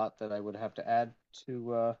really a lot that I would have to add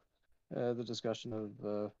to the discussion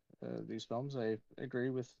of these films. I agree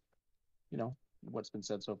with, what's been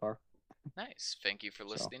said so far. Nice. Thank you for So,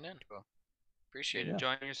 listening in. Cool. Appreciate Yeah. it.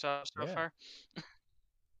 Enjoying yourself so Yeah. far?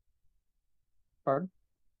 pardon?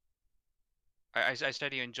 I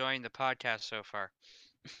said, are you enjoying the podcast so far?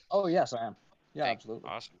 Oh, yes, I am. Yeah, Thank, absolutely.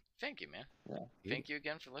 Awesome. thank you, man. Yeah. Thank you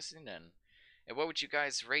again for listening in. And what would you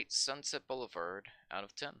guys rate Sunset Boulevard out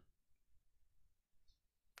of 10?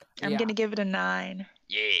 I'm Yeah. gonna give it a 9.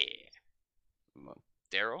 Yeah.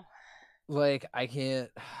 Darryl? Like I can't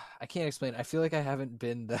explain. I feel like I haven't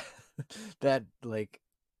been that like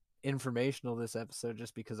informational this episode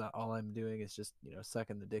just because all I'm doing is just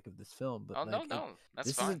sucking the dick of this film. But Oh, like no, that's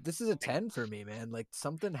this fine. is a 10 for me, man. Like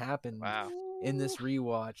something happened Wow. in this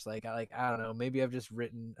rewatch. Like I don't know. Maybe I've just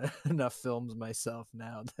written enough films myself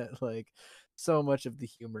now that like so much of the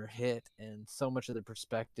humor hit and so much of the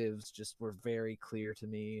perspectives just were very clear to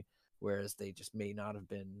me, whereas they just may not have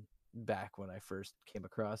been back when I first came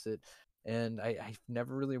across it. And I've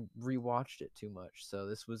never really rewatched it too much, so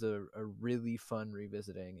this was a really fun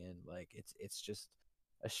revisiting, and like it's just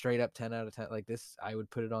a straight up 10 out of 10. Like this, I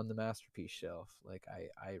would put it on the masterpiece shelf. Like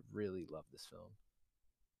I really love this film.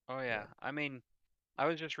 Oh yeah. Yeah. I mean, I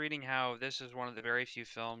was just reading how this is one of the very few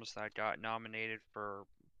films that got nominated for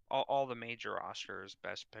all the major Oscars,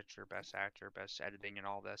 Best Picture, Best Actor, Best Editing, and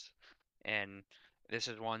all this. And this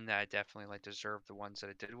is one that definitely like deserved the ones that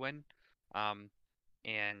it did win. Um,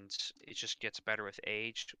 and it just gets better with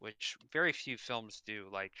age, which very few films do.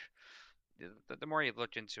 Like the more you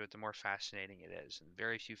look into it, the more fascinating it is, and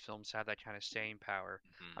very few films have that kind of staying power.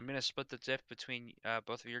 Mhm. I'm gonna split the diff between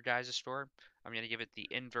both of your guys' score. I'm gonna give it the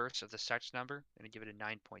inverse of the sex number. I'm gonna give it a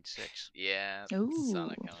 9.6. Yeah, saw Ooh.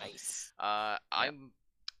 that coming. Nice. Yep. I'm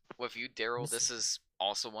with you, Darryl. This is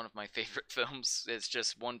also one of my favorite films. It's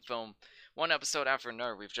just one film, one episode after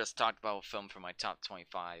another. We've just talked about a film from my top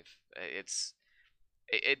 25.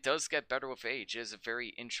 It does get better with age. It is a very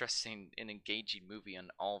interesting and engaging movie on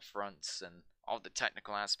all fronts, and all the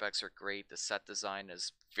technical aspects are great. The set design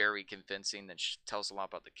is very convincing and tells a lot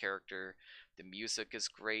about the character. The music is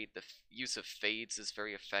great. The use of fades is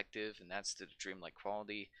very effective, and adds to the dreamlike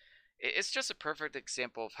quality. It's just a perfect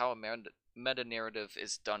example of how a meta narrative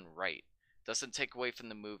is done right. Doesn't take away from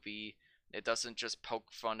the movie. It doesn't just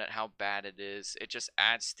poke fun at how bad it is. It just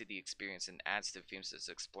adds to the experience and adds to the themes it's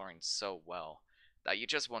exploring so well that you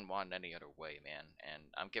just wouldn't want any other way, man. And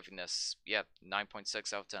I'm giving this,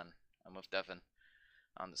 9.6 out of 10. I'm with Devin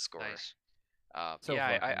on the score. Nice. So Yeah,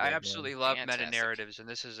 fucking I good, man. absolutely love meta Fantastic. narratives, and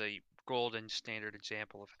this is a golden standard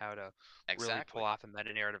example of how to really Exactly. pull off a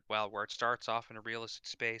meta narrative well, where it starts off in a realistic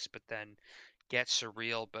space, but then gets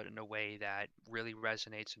surreal, but in a way that really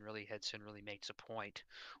resonates and really hits and really makes a point.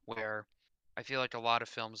 Where I feel like a lot of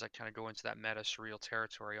films that kind of go into that meta surreal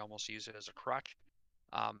territory almost use it as a crutch.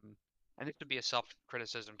 Um, and this would be a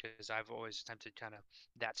self-criticism because I've always attempted kind of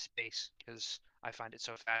that space because I find it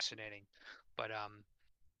so fascinating. But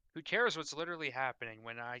who cares what's literally happening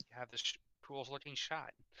when I have this cool looking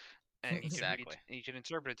shot? And you can read, Exactly. you can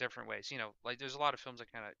interpret it different ways. You know, like there's a lot of films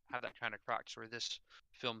that kind of have that kind of crux where this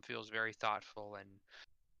film feels very thoughtful and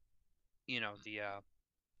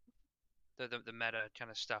the meta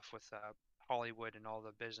kind of stuff with Hollywood and all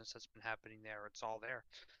the business that's been happening there. It's all there,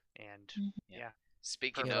 and Yeah. yeah,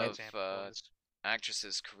 Speaking perfect like- of example of this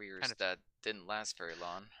actresses' careers kind of. that didn't last very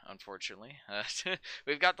long, unfortunately,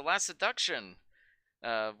 we've got The Last Seduction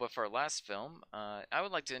with our last film. I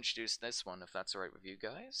would like to introduce this one, if that's alright with you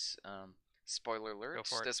guys. Spoiler alert,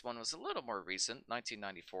 for it. this one was a little more recent,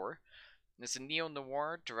 1994. It's a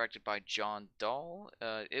neo-noir directed by John Dahl.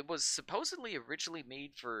 It was supposedly originally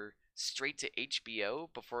made for straight to HBO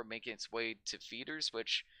before making its way to theaters,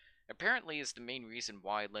 which apparently is the main reason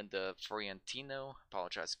why Linda Fiorentino,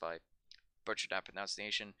 apologize if I butchered that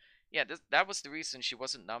pronunciation, yeah, that was the reason she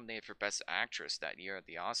wasn't nominated for Best Actress that year at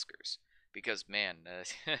the Oscars. Because, man,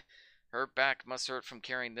 her back must hurt from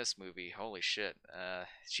carrying this movie. Holy shit.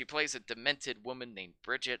 She plays a demented woman named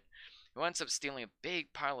Bridget, who ends up stealing a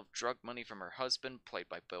big pile of drug money from her husband, played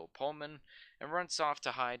by Bill Pullman, and runs off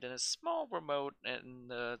to hide in a small, remote,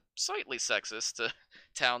 and slightly sexist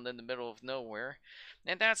town in the middle of nowhere.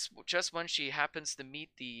 And that's just when she happens to meet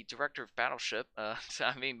the director of Battleship,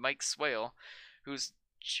 Mike Swale, who's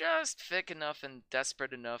just thick enough and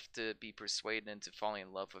desperate enough to be persuaded into falling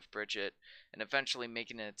in love with Bridget, and eventually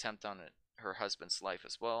making an attempt on her husband's life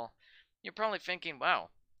as well. You're probably thinking, wow,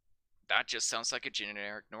 that just sounds like a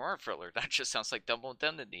generic noir thriller. That just sounds like Double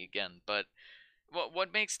Indemnity again. But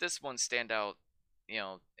what makes this one stand out,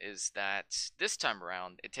 is that this time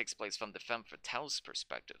around it takes place from the Femme Fatales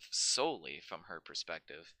perspective, solely from her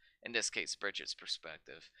perspective. In this case, Bridget's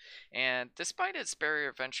perspective. And despite its barrier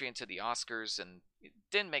of entry into the Oscars and it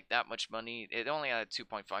didn't make that much money, it only had a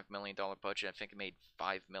 $2.5 million budget. I think it made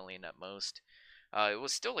 $5 million at most. It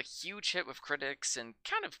was still a huge hit with critics and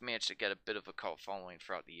kind of managed to get a bit of a cult following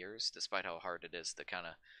throughout the years, despite how hard it is to kind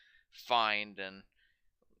of find and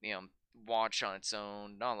you know watch on its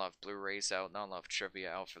own. Not a lot of Blu-rays out, not a lot of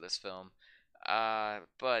trivia out for this film.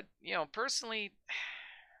 But personally,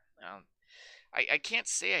 I can't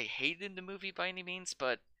say I hated the movie by any means,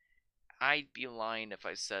 but I'd be lying if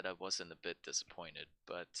I said I wasn't a bit disappointed.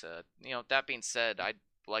 But that being said, I'd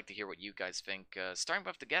like to hear what you guys think. Starting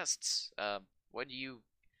with the guests, what do you,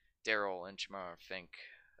 Darryl and Jamara, think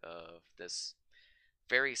of this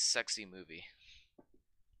very sexy movie?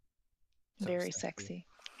 So Very sexy.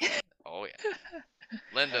 Oh yeah,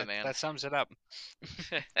 Linda, man. That sums it up.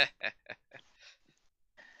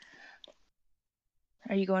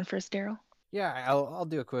 Are you going first, Darryl? Yeah, I'll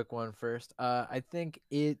do a quick one first. I think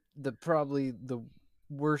probably the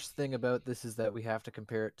worst thing about this is that we have to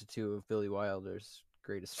compare it to two of Billy Wilder's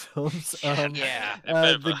greatest films. Yeah.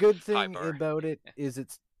 The good high thing bar. about it is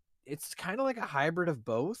it's kind of like a hybrid of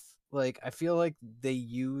both. Like I feel like they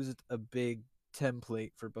used a big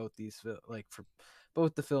template for both these for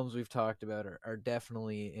both the films we've talked about are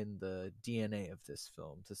definitely in the DNA of this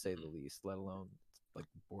film, to say the least, let alone like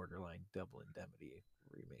borderline Double Indemnity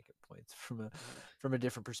remake at points from a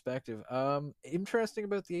different perspective. Interesting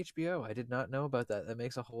about the HBO. I did not know about that. That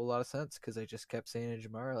makes a whole lot of sense because I just kept saying to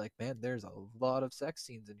Jamara, like, man, there's a lot of sex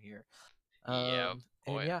scenes in here. Yeah.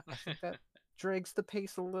 I think that drags the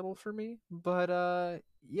pace a little for me. But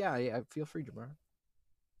yeah, feel free, Jamara.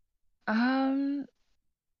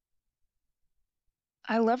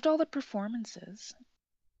 I loved all the performances.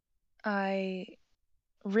 I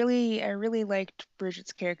really liked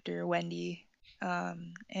Bridget's character, Wendy.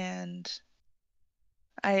 And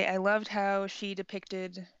I loved how she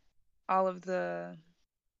depicted all of the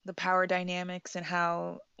power dynamics and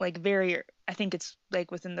how I think it's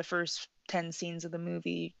like within the first 10 scenes of the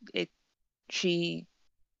movie, she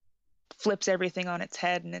flips everything on its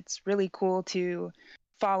head, and it's really cool to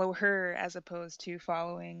follow her as opposed to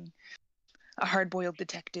following a hard-boiled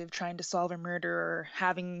detective trying to solve a murder or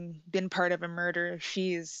having been part of a murder.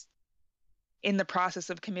 She's in the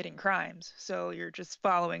process of committing crimes, so you're just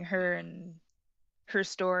following her and her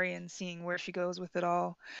story and seeing where she goes with it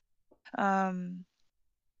all.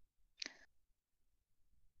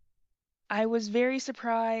 I was very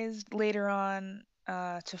surprised later on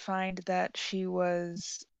to find that she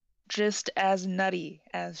was just as nutty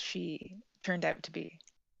as she turned out to be.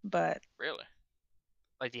 But Really?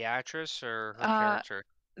 Like the actress or her character?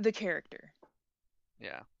 the character.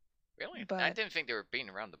 Yeah. Really? I But didn't think they were beating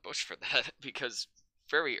around the bush for that because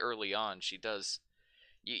very early on she does.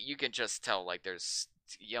 You can just tell like there's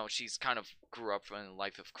she's kind of grew up in a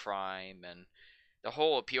life of crime, and the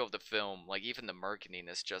whole appeal of the film, like even the marketing,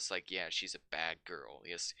 is just like, yeah, she's a bad girl.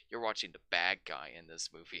 Yes, you're watching the bad guy in this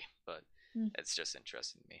movie, but it's just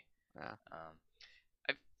interesting to me. Yeah.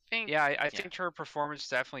 I think. Yeah, I think her performance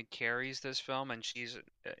definitely carries this film, and she's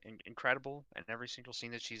incredible in every single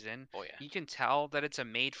scene that she's in. Oh yeah. You can tell that it's a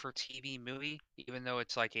made-for-TV movie, even though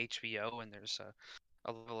it's like HBO and there's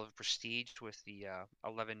a level of prestige with the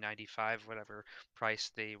 $11.95 whatever price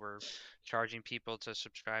they were charging people to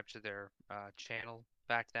subscribe to their channel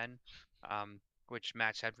back then, which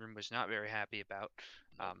Max Headroom was not very happy about.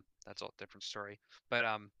 That's a different story. But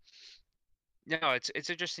no, it's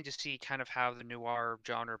interesting to see kind of how the noir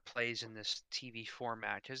genre plays in this TV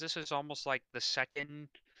format, because this is almost like the second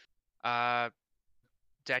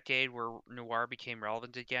decade where noir became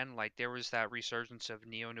relevant again. Like there was that resurgence of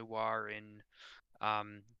neo-noir in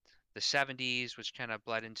the 70s, which kind of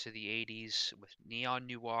bled into the 80s with neon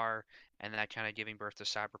noir, and that kind of giving birth to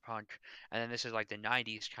cyberpunk. And then this is like the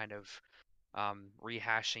 90s kind of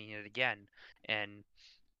rehashing it again. And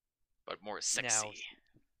but more sexy.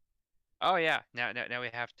 now, oh yeah, now we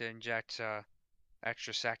have to inject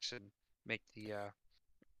extra sex and make the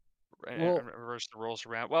reverse the roles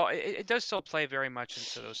around. Well, it does still play very much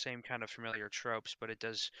into those same kind of familiar tropes, but it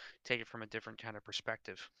does take it from a different kind of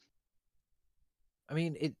perspective. I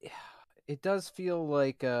mean, it does feel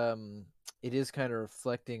like it is kind of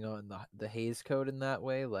reflecting on the Hays Code in that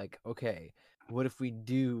way. Like, okay, what if we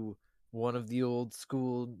do one of the old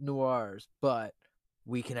school noirs, but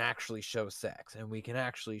we can actually show sex and we can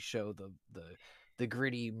actually show the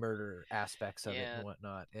gritty murder aspects of it and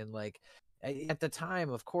whatnot. And like at the time,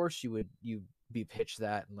 of course, you be pitched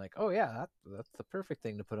that and like, oh yeah, that's the perfect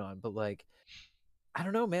thing to put on. But like, I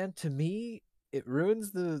don't know, man. To me, it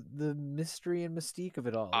ruins the mystery and mystique of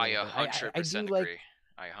it all a I little bit. I do 100% like agree.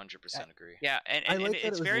 I 100% agree. Yeah, I and like that it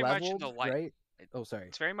it's was very much in leveled, the light. right? Oh, sorry.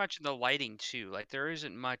 It's very much in the lighting too. Like there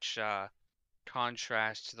isn't much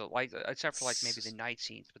contrast to the light, except for like maybe the night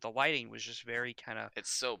scenes. But the lighting was just very kind of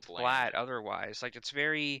It's so bland. flat. Otherwise, like it's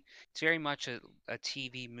very much a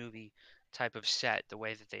TV movie type of set. The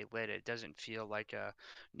way that they lit it, it doesn't feel like a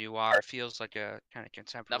noir. It feels like a kind of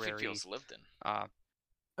contemporary. Nothing feels lived in.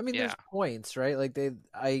 I mean, Yeah. there's points, right? Like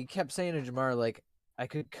I kept saying to Jamara, like I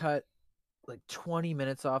could cut like 20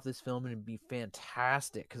 minutes off this film and it'd be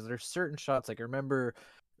fantastic because there's certain shots. Like I remember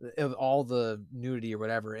of all the nudity or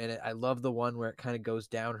whatever, and I love the one where it kind of goes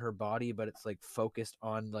down her body, but it's like focused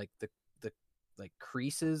on like the like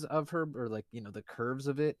creases of her, or like, you know, the curves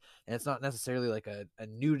of it, and it's not necessarily like a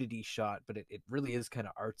nudity shot, but it really is kind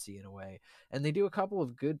of artsy in a way, and they do a couple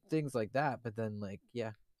of good things like that. But then like,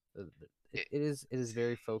 yeah, it is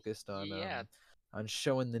very focused Yeah. on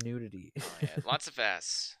showing the nudity. Oh yeah, lots of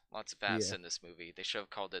ass Yeah. in this movie. They should have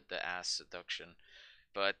called it the ass seduction.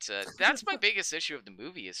 But that's my biggest issue of the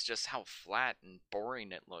movie is just how flat and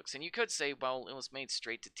boring it looks. And you could say, well, it was made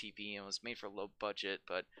straight to TV and it was made for low budget,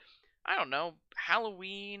 but I don't know.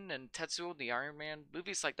 Halloween and Tetsuo the Iron Man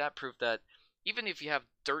movies like that prove that even if you have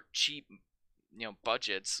dirt cheap,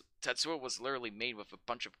 budgets, Tetsuo was literally made with a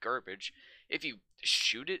bunch of garbage. If you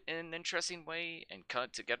shoot it in an interesting way and cut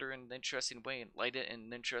it together in an interesting way and light it in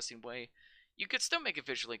an interesting way, you could still make a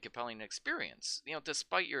visually compelling experience.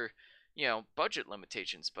 Despite your budget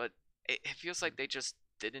limitations, but it feels like they just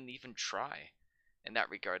didn't even try in that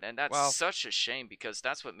regard, and that's Well, such a shame because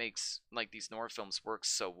that's what makes like these noir films work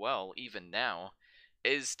so well even now,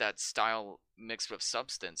 is that style mixed with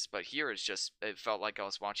substance. But here it felt like I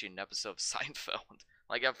was watching an episode of Seinfeld.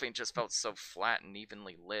 Like everything just felt so flat and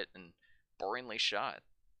evenly lit and boringly shot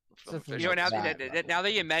from a you know, visual now perspective.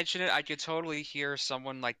 that you mention it, I could totally hear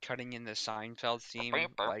someone like cutting in the Seinfeld theme,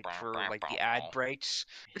 like for like the ad breaks.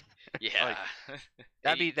 Yeah. Like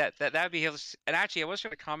that'd be hilarious. And actually, I was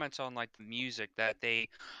going to comment on like the music that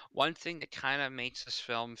one thing that kind of makes this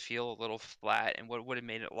film feel a little flat, and what would have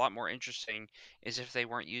made it a lot more interesting is if they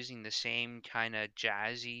weren't using the same kind of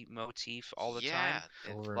jazzy motif all the time.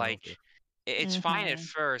 Yeah, Over and Like over. it's fine at Mhm.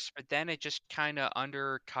 first, but then it just kind of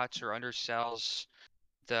undercuts or undersells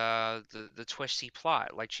the twisty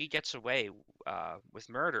plot. Like she gets away with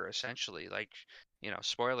murder essentially. Like,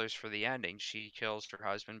 spoilers for the ending. She kills her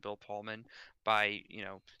husband, Bill Pullman, by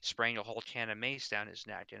spraying a whole can of mace down his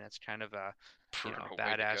neck, and it's kind of a brutal way to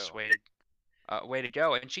badass go. way to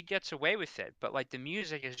go. And she gets away with it. But like the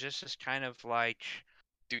music is just this kind of like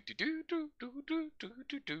Do do do do do do do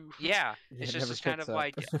do do. yeah, Yeah, it's it just never this kind picks of up.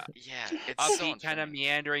 like Yeah, it's so upbeat kind of unfunny.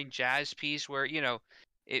 meandering jazz piece where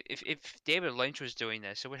if David Lynch was doing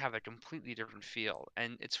this, it would have a completely different feel.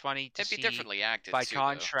 And it's funny to It'd be see, differently acted by too, though.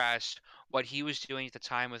 contrast, what he was doing at the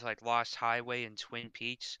time with like Lost Highway and Twin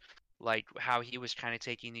Peaks, like how he was kind of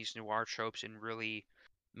taking these noir tropes and really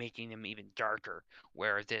making them even darker,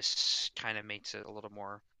 where this kind of makes it a little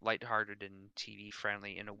more lighthearted and TV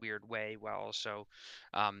friendly in a weird way, while also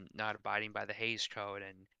not abiding by the Hays Code.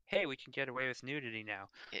 And hey, we can get away with nudity now,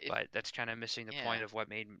 If but that's kind of missing the yeah, point of what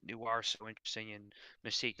made noir so interesting and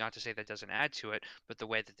mystique. Not to say that doesn't add to it, but the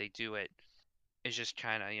way that they do it is just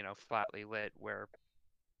kind of flatly lit, where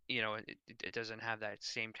it doesn't have that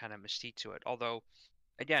same kind of mystique to it. Although,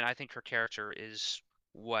 again, I think her character is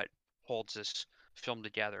what holds this film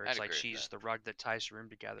together. I'd It's like agree with she's that. the rug that ties the room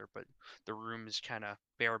together, but the room is kind of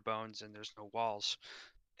bare bones and there's no walls.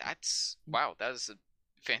 That's wow. That is a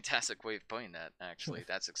fantastic way of putting that. Actually,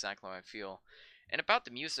 that's exactly how I feel. And about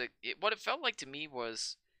the music, what it felt like to me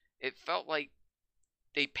was, it felt like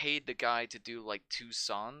they paid the guy to do like 2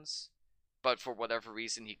 songs, but for whatever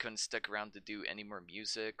reason he couldn't stick around to do any more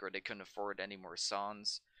music, or they couldn't afford any more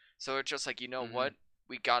songs. So it's just like, Mm-hmm. what?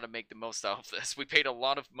 We gotta make the most out of this. We paid a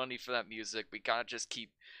lot of money for that music. We gotta just keep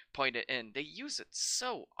putting it in. They use it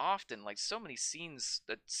so often, like so many scenes.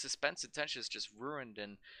 The suspense and tension is just ruined.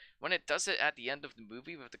 And when it does it at the end of the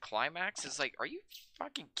movie with the climax, it's like, are you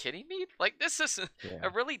fucking kidding me? Like, this is Yeah. a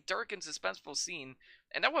really dark and suspenseful scene,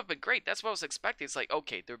 and that would have been great. That's what I was expecting. It's like,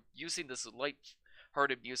 okay, they're using this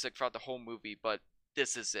light-hearted music throughout the whole movie, but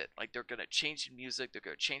this is it. Like, they're gonna change the music, they're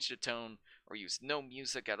gonna change the tone, or use no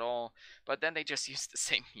music at all. But then they just use the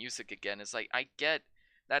same music again. It's like, I get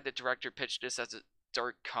that the director pitched this as a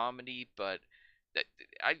dark comedy, but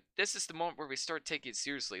this is the moment where we start taking it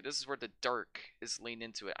seriously. This is where the dark is leaned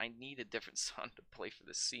into it. I need a different song to play for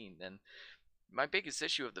this scene. And my biggest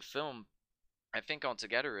issue of the film, I think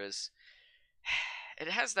altogether, is it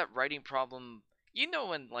has that writing problem. You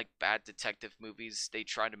know, in like bad detective movies, they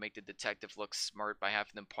try to make the detective look smart by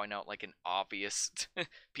having them point out like an obvious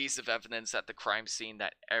piece of evidence at the crime scene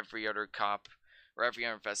that every other cop or every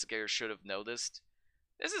other investigator should have noticed.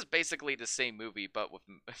 This is basically the same movie, but with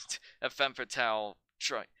a femme fatale.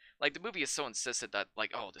 Like the movie is so insistent that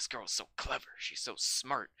like, oh, this girl is so clever, she's so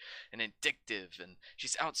smart and addictive, and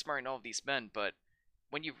she's outsmarting all of these men. But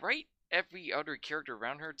when you write every other character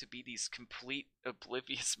around her to be these complete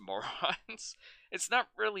oblivious morons, it's not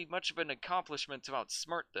really much of an accomplishment to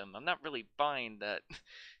outsmart them. I'm not really buying that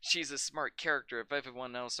she's a smart character if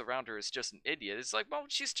everyone else around her is just an idiot. It's like, well,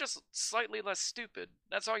 she's just slightly less stupid.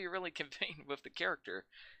 That's all you're really conveying with the character.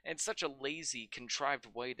 And it's such a lazy, contrived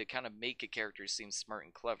way to kind of make a character seem smart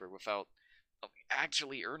and clever without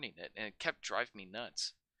actually earning it, and it kept driving me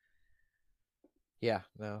nuts. Yeah,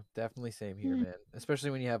 no, definitely same here, Hmm. man.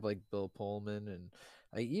 Especially when you have like Bill Pullman and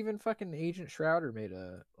even fucking Agent Shrouder made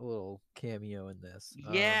a little cameo in this.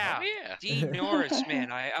 Yeah, Oh yeah. Dean Norris,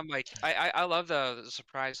 man. I'm like I love the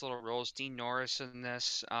surprise little roles. Dean Norris in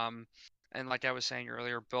this. And like I was saying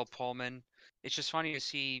earlier, Bill Pullman. It's just funny to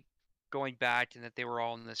see going back and that they were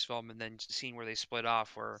all in this film, and then seeing where they split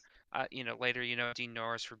off. Where later Dean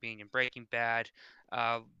Norris for being in Breaking Bad.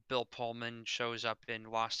 Uh, Bill Pullman shows up in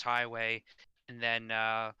Lost Highway, and then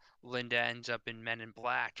Linda ends up in Men in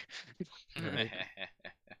Black. Right.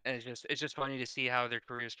 And it's just funny to see how their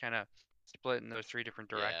careers kind of split in those three different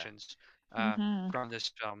Yeah. directions Hmm. from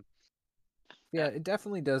this film. Yeah, it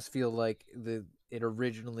definitely does feel like it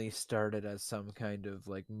originally started as some kind of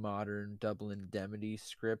like modern double indemnity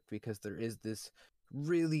script, because there is this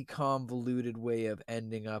really convoluted way of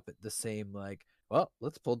ending up at the same, like, well,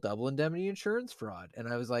 let's pull double indemnity insurance fraud. And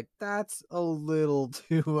I was like, that's a little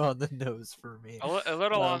too on the nose for me. A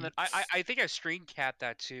little on the. I think I screen capped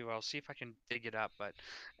that too. I'll see if I can dig it up, but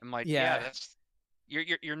I'm like, yeah, Yeah, that's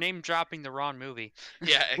you're name dropping the wrong movie.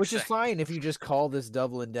 Yeah, which is exactly. fine if you just call this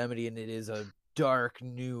double indemnity and it is a dark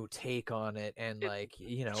new take on it, and It, like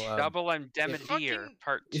Double if Indemnity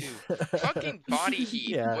Part 2. fucking Body Heat,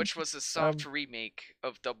 yeah, which was a soft remake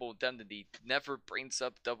of Double Indemnity, never brings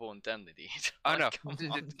up Double Indemnity. Oh no, Like,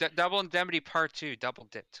 come on. Double Indemnity Part 2, double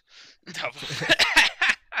dipped. Double.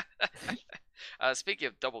 Speaking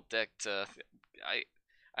of double dicked,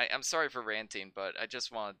 I'm sorry for ranting, but I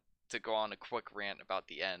just wanted to go on a quick rant about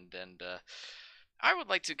the end, and I would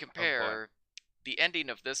like to Oh boy. compare the ending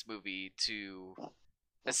of this movie to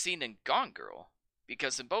a scene in Gone Girl,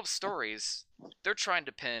 because in both stories, they're trying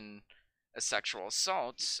to pin a sexual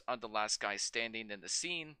assault on the last guy standing in the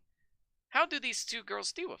scene. How do these two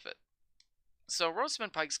girls deal with it? So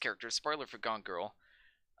Rosamund Pike's character, spoiler for Gone Girl,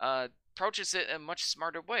 approaches it in a much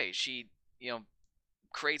smarter way. She,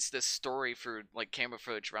 creates this story for like camera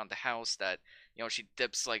footage around the house that, she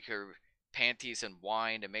dips like her panties in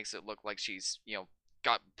wine and makes it look like she's,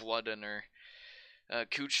 got blood in her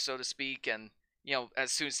cooch, so to speak, and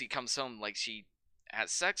as soon as he comes home, like she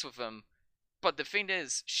has sex with him. But the thing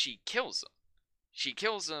is, she kills him. She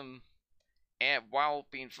kills him, and while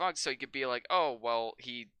being fucked, so you could be like, oh well,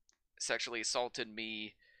 he sexually assaulted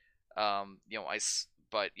me. I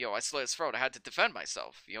slit his throat. I had to defend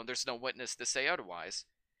myself. There's no witness to say otherwise.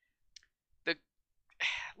 The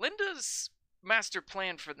Linda's master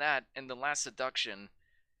plan for that in the last Seduction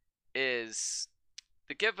is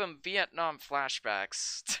to give him Vietnam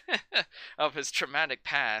flashbacks of his traumatic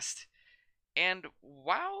past, and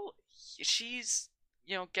while she's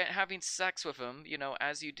having sex with him,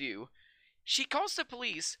 as you do, she calls the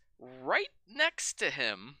police right next to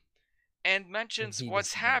him and mentions he what's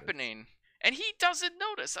doesn't notice. happening, and he doesn't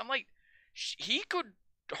notice. I'm like, he could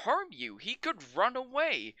harm you. He could run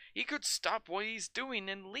away. He could stop what he's doing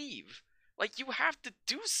and leave. Like, you have to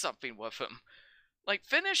do something with him. Like,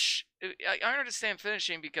 finish. I understand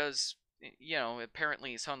finishing because,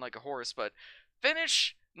 apparently he's hung like a horse, but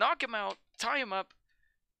finish, knock him out, tie him up,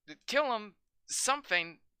 kill him,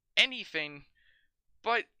 something, anything.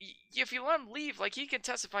 But if you let him leave, like, he can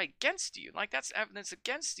testify against you. Like, that's evidence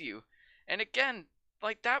against you. And again,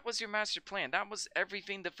 like, that was your master plan. That was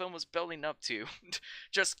everything the film was building up to.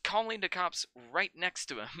 Just calling the cops right next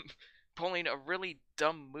to him. Pulling a really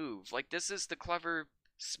dumb move. Like, this is the clever,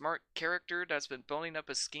 smart character that's been building up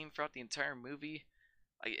a scheme throughout the entire movie.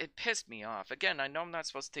 Like, it pissed me off. Again, I know I'm not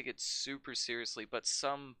supposed to take it super seriously, but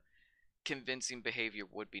some convincing behavior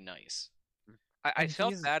would be nice. I And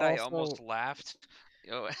felt he's bad. I almost also laughed,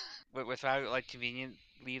 with how like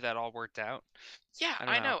conveniently that all worked out. Yeah, I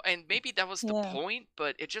don't I know. know, and maybe that was the Yeah. point,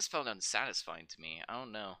 but it just felt unsatisfying to me. I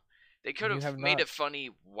don't know. They could you have have made not it funny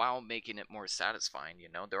while making it more satisfying,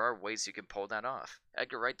 There are ways you can pull that off.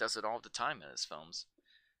 Edgar Wright does it all the time in his films.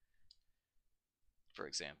 for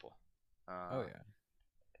example. Oh yeah.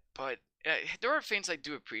 But there are things I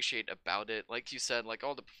do appreciate about it. Like you said, like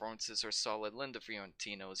all the performances are solid. Linda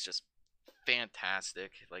Fiorentino is just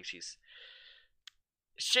fantastic. Like she's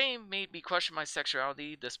Shame made me question my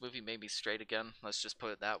sexuality. This movie made me straight again. Let's just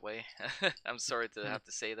put it that way. I'm sorry to have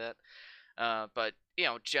to say that. But,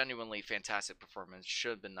 genuinely fantastic performance.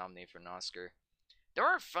 Should have been nominated for an Oscar. There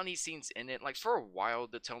are funny scenes in it. Like, for a while,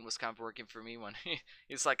 the tone was kind of working for me when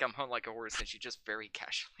he's like, I'm hung like a horse, and she just very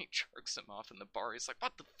casually jerks him off in the bar. He's like,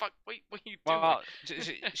 what the fuck? Wait, what are you doing? Well,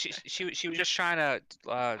 she was just trying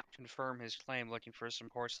to confirm his claim, looking for some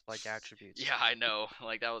horse-like attributes. Yeah, I know.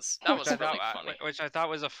 Like, that was Which I really thought, funny. which I thought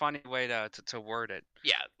was a funny way to word it.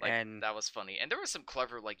 Yeah, like, And that was funny. And there was some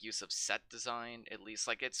clever, like, use of set design, at least.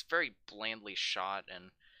 Like, it's very blandly shot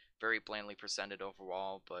and very blandly presented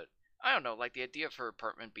overall, but I don't know, like, the idea of her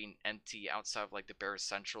apartment being empty outside of, like, the bare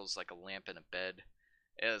essentials, like a lamp and a bed,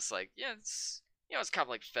 is like, yeah, it's kind of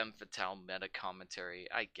like Femme Fatale meta commentary.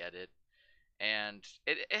 I get it. And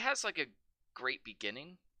it has, like, a great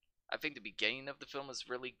beginning. I think the beginning of the film is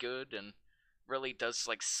really good and really does,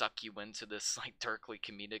 like, suck you into this, like, darkly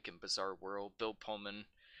comedic and bizarre world. Bill Pullman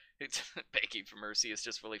begging for mercy is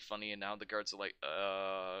just really funny, and now the guards are like,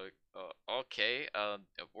 okay,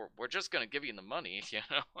 we're just gonna give you the money,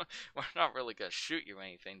 we're not really gonna shoot you or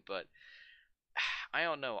anything, but I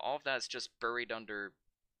don't know, all of that's just buried under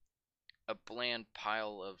a bland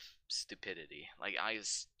pile of stupidity. Like, I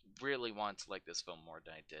just really want to like this film more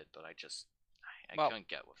than I did, but I couldn't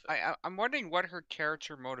get with it. I'm wondering what her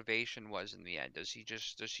character motivation was in the end. Does she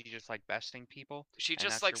just like besting people? She And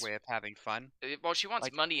just that's likes, her way of having fun? well, she wants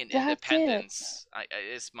Like, money and That's it. independence.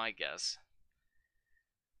 Is my guess.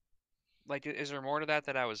 Like, is there more to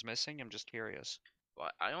that I was missing? I'm just curious. Well,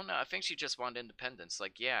 I don't know. I think she just wanted independence.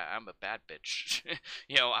 Like, yeah, I'm a bad bitch.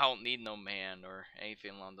 I don't need no man or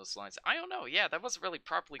anything along those lines. I don't know. Yeah, that wasn't really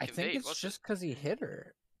properly I conveyed. think it's was just because he hit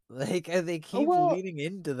her. Like, and they keep Well- leading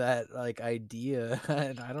into that like idea,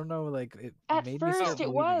 and I don't know. Like, it At made me start first it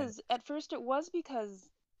believing was. At first it was because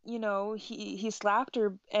he slapped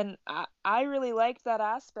her, and I really liked that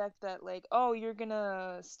aspect that, like, oh, you're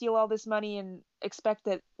gonna steal all this money and expect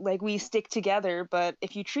that, like, we stick together, but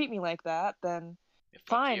if you treat me like that, then Yeah, fuck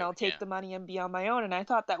fine, you. I'll take Yeah. the money and be on my own. And I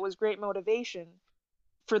thought that was great motivation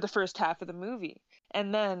for the first half of the movie.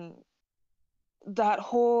 And then the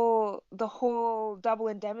whole double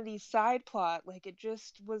indemnity side plot, like, it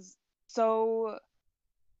just was so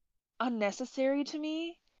unnecessary to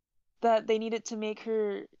me that they needed to make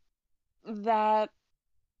her that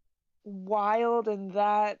wild and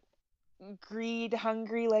that greed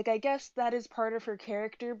hungry. Like, I guess that is part of her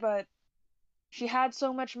character, but she had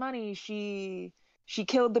so much money. She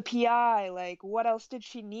killed the PI. Like, what else did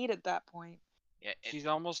she need at that point? Yeah, She's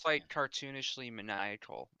almost like cartoonishly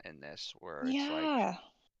maniacal in this, where it's like, Yeah,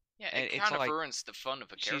 yeah, and it it's kind of like ruins the fun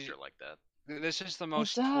of a she's- character like that. this is the it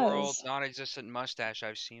most twirled, does. non-existent mustache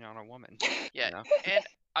I've seen on a woman. Yeah, You know?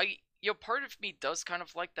 and part of me does kind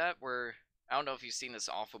of like that. Where I don't know if you've seen this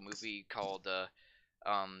awful movie called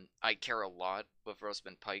I Care a Lot with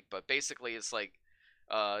Rosamund Pike, but basically it's like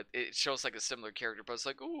it shows like a similar character, but it's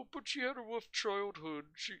like, oh, but she had a rough childhood,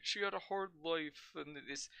 she had a hard life, and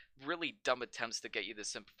this really dumb attempts to get you to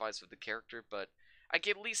sympathize with the character. But I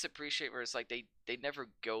can at least appreciate where it's like they never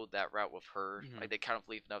go that route with her. Mhm. Like, they kind of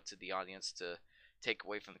leave it up to the audience to take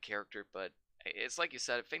away from the character. But it's like you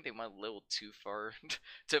said, I think they went a little too far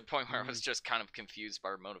to the point where I was just kind of confused by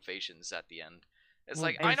her motivations at the end. It's Well,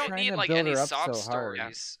 like, they're I don't trying need to like build any her up sob so hard.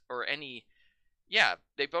 stories or any. Yeah,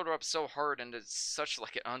 they build her up so hard, and it's such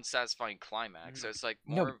like an unsatisfying climax. So it's like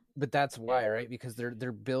more. No, but that's why, right? Because they're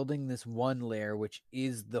building this one layer, which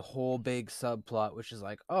is the whole big subplot, which is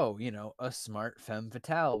like, oh, a smart femme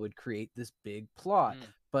fatale would create this big plot.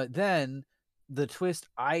 Mhm. But then the twist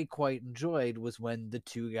I quite enjoyed was when the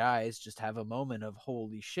two guys just have a moment of,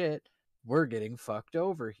 holy shit, we're getting fucked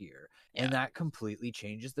over here. Yeah. And that completely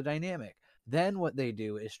changes the dynamic. Then what they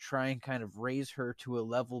do is try and kind of raise her to a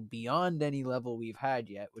level beyond any level we've had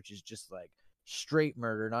yet, which is just like straight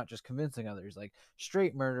murder, not just convincing others, like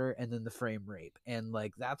straight murder and then the frame rape. And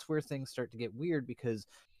like that's where things start to get weird, because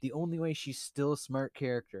the only way she's still a smart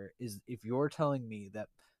character is if you're telling me that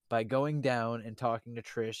by going down and talking to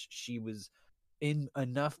Trish, she was in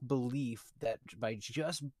enough belief that by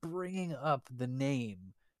just bringing up the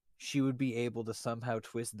name, she would be able to somehow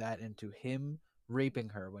twist that into him raping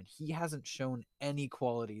her when he hasn't shown any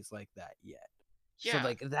qualities like that yet. So Yeah.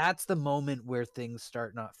 like that's the moment where things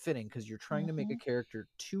start not fitting, because you're trying to make a character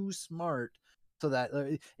too smart, so that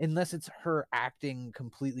unless it's her acting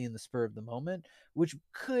completely in the spur of the moment, which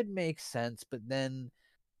could make sense, but then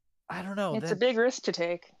I don't know. It's a big risk to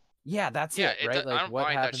take. Yeah, that's Yeah, it, right? I Like, don't what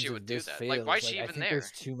buy that happens she if would do this that. Like, why is fails? she Like, I even think there?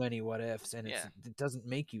 there's too many what ifs, and Yeah. it doesn't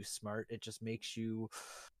make you smart. It just makes you,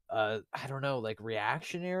 I don't know, like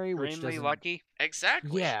reactionary, which Extremely doesn't. lucky.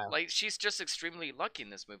 Exactly. Yeah, Like, she's just extremely lucky in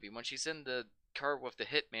this movie. When she's in the car with the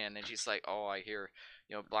hitman and she's like, "Oh, I hear,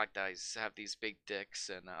 black guys have these big dicks,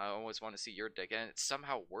 and I always want to see your dick," and it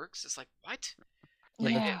somehow works. It's like, what?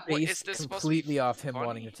 Like, like Yeah. what is based this supposed to be completely off him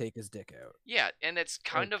wanting to funny? take his dick out. Yeah, and it's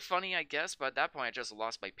kind Like, of funny, I guess, but at that point, I just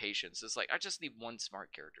lost my patience. It's like, I just need one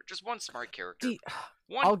smart character. Just one smart character. see,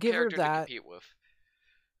 One I'll give her character to that. compete with.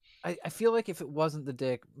 I feel like if it wasn't the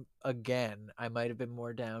dick, again, I might have been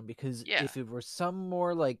more down, because Yeah. if it were some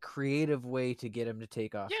more like creative way to get him to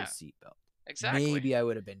take off Yeah. his seatbelt, Exactly. maybe I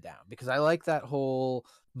would have been down, because I like that whole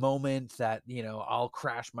moment that, I'll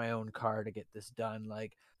crash my own car to get this done.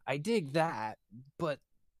 Like, I dig that, but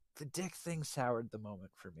the dick thing soured the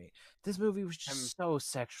moment for me. This movie was just so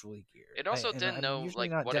sexually geared. It also didn't I'm know usually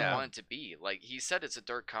like not what it down. wanted to be. Like, he said it's a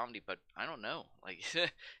dark comedy, but I don't know. Like,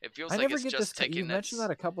 it feels I like never it's get this. just taking You've mentioned its.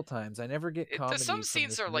 that a couple times. I never get comedy Some from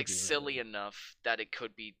scenes this are like movie, silly really. enough that it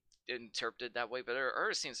could be interpreted that way, but there are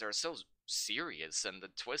other scenes that are so serious, and the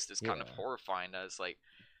twist is kind of Yeah. horrifying. As like,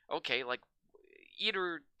 okay, like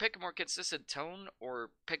either pick a more consistent tone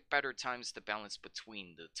or pick better times to balance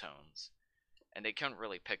between the tones, and they couldn't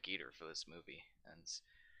really pick either for this movie. And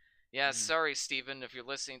yeah, sorry, Steven, if you're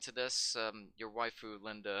listening to this, your waifu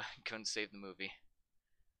Linda couldn't save the movie.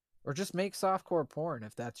 Or just make softcore porn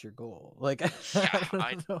if that's your goal. Like, Yeah,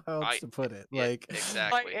 I don't know how else to put it. yeah, Like,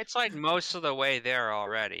 exactly. It's like most of the way there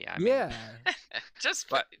already. I mean, yeah. just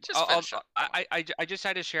but finish up. I just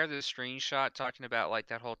had to share the screenshot talking about like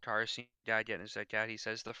that whole car scene, guy getting his dick out. He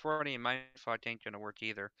says the 40 in my fuck ain't gonna work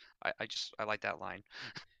either. I like that line.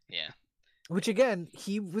 Yeah. Which, again,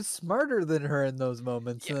 he was smarter than her in those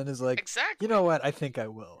moments, Yeah, and then is like, exactly. you know what? I think I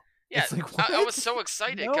will. Yeah, It's like, I was what? so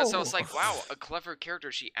excited because I was No. like, wow, a clever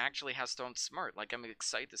character. She actually has to own smart. Like, I'm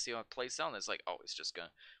excited to see how it plays out. And it's like, oh, it's just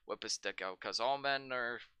gonna whip his dick out because all men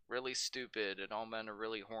are really stupid and all men are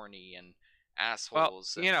really horny and Well,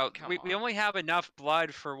 assholes. And come we on. only have enough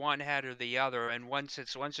blood for one head or the other, and once it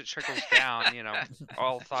trickles down,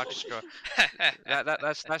 all thoughts go.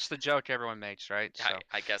 That's the joke everyone makes, right? So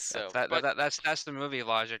I guess so. that's the movie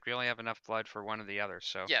logic. We only have enough blood for one or the other.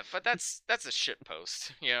 So yeah, but that's a shit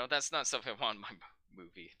post. That's not something I want in my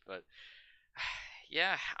movie. But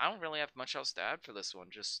yeah, I don't really have much else to add for this one.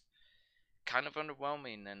 Just kind of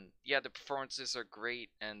underwhelming, and yeah, the performances are great,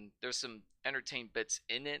 and there's some entertaining bits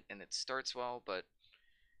in it, and it starts well, but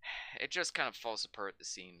it just kind of falls apart at the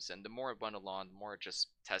seams. And the more it went along, the more it just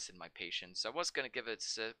tested my patience. I was gonna give it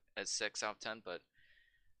a 6 out of 10, but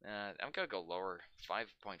I'm gonna go lower,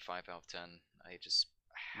 5.5 out of 10.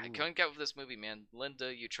 I couldn't get with this movie, man.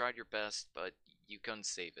 Linda, you tried your best, but you couldn't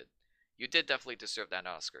save it. You did definitely deserve that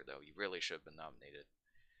Oscar, though. You really should have been nominated.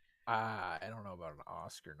 I don't know about an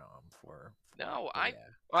Oscar nom for No, it,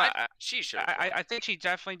 she should. I think she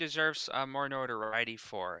definitely deserves more notoriety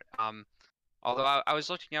for it. Although I was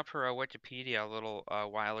looking up her Wikipedia a little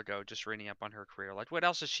while ago, just reading up on her career. Like, what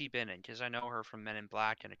else has she been in? Because I know her from Men in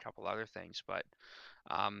Black and a couple other things, but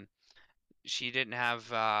she didn't have.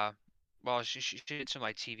 Well, she did some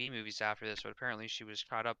like TV movies after this, but apparently she was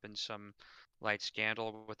caught up in some like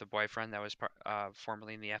scandal with a boyfriend that was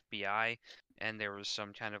formerly in the FBI, and there was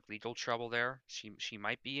some kind of legal trouble there. She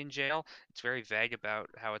might be in jail. It's very vague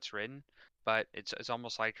about how it's written, but it's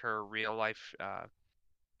almost like her real life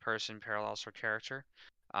person parallels her character,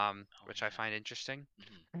 which I find interesting.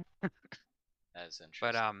 That is interesting.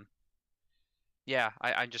 But yeah,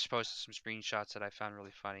 I just posted some screenshots that I found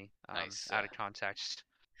really funny, nice. Out of context.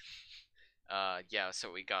 Yeah,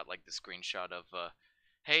 so we got like the screenshot of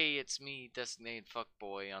hey, it's me, designated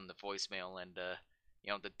fuckboy, on the voicemail, and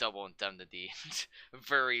the double indemnity,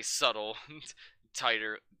 very subtle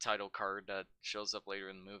title card that shows up later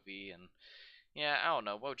in the movie. And yeah, I don't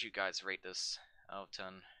know, what would you guys rate this out of 10?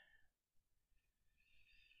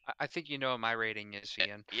 I think you know what my rating is,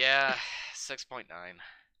 Ian. Yeah, 6.9.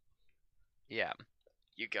 Yeah.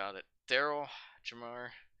 You got it. Darryl, Jamar,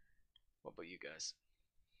 what about you guys?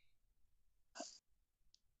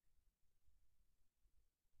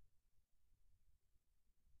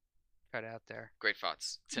 Cut out there. Great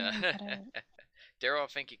thoughts. Yeah, Darryl, I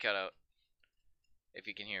think you cut out. If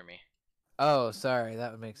you can hear me. Oh, sorry,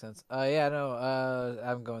 that would make sense. Yeah, no,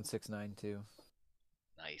 I'm going 6.9 too.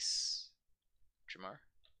 Nice. Jamar?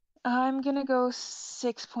 I'm gonna go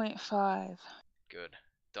 6.5. Good.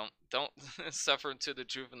 Don't suffer into the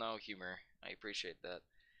juvenile humor. I appreciate that.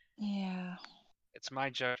 Yeah. It's my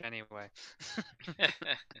joke anyway.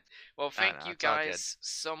 Well, thank you guys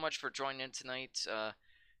so much for joining in tonight.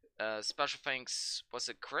 Special thanks. Was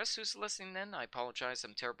it Chris who's listening in? I apologize.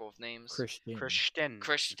 I'm terrible with names. Christian.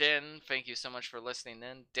 Christian, thank you so much for listening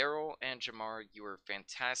in. Darryl and Jamara, you were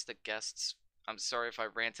fantastic guests. I'm sorry if I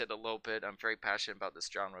ranted a little bit. I'm very passionate about this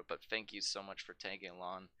genre, but thank you so much for tagging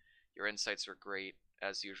along. Your insights were great.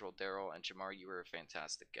 As usual, Darryl and Jamara, you were a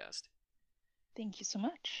fantastic guest. Thank you so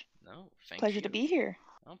much. No, thank Pleasure you. to be here.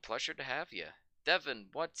 Oh, pleasure to have you. Devin,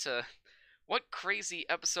 what crazy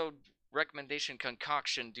episode recommendation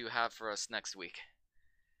concoction do you have for us next week?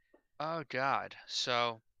 Oh God.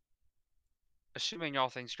 So, assuming all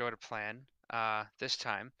things go to plan, this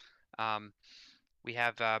time, we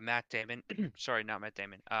have Matt Damon. Sorry, not Matt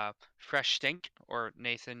Damon. Fresh Stink or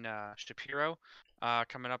Nathan Shapiro,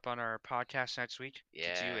 coming up on our podcast next week to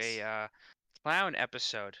do a clown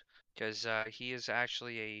episode because he is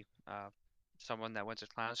actually a someone that went to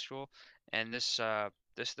clown school, and this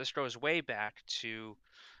goes way back to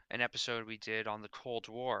an episode we did on the Cold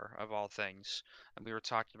War of all things, and we were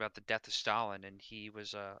talking about the death of Stalin, and he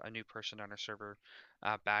was a new person on our server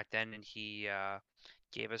back then, and he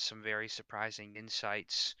gave us some very surprising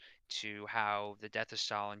insights to how the death of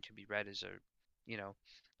Stalin could be read as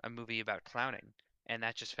a movie about clowning, and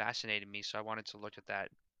that just fascinated me. So I wanted to look at that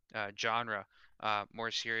genre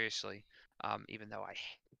more seriously, even though I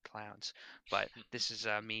hate clowns. But this is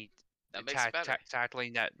me That makes it better.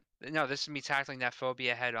 tackling that. No, this is me tackling that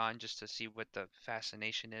phobia head on, just to see what the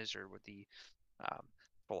fascination is or what the um,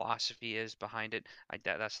 philosophy is behind it.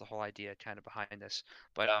 That's the whole idea kind of behind this.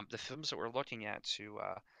 But the films that we're looking at to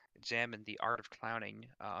examine the art of clowning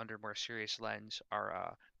under a more serious lens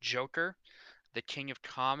are Joker, The King of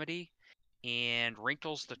Comedy, and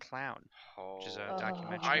Wrinkles the Clown, which is a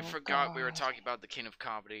documentary. I forgot we were talking about the King of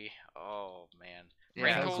Comedy. Oh man, Yeah.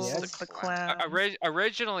 Wrinkles Yes. the Clown.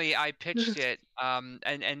 Originally, I pitched it, and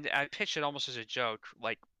I pitched it almost as a joke,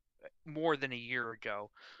 like more than a year ago,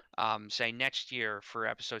 saying next year for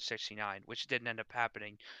episode 69, which didn't end up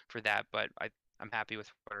happening for that, but I'm happy with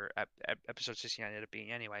what episode 69 ended up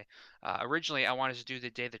being anyway. Originally, I wanted to do The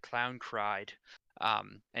Day the Clown Cried,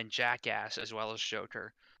 and Jackass as well as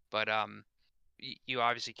Joker, but you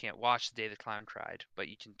obviously can't watch The Day the Clown Cried, but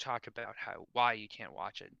you can talk about why you can't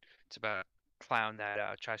watch it. It's about a clown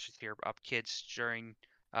that tries to tear up kids during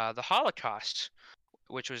the Holocaust,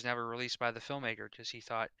 which was never released by the filmmaker because he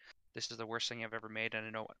thought this is the worst thing I've ever made,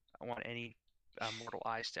 and I want any mortal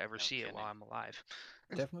eyes to ever see it while I'm alive.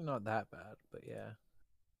 Definitely not that bad, but yeah.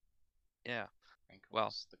 Yeah. Wrinkles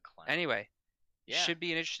Well, the Clown. anyway, Yeah. should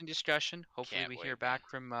be an interesting discussion. Hopefully, Can't we wait, hear man. back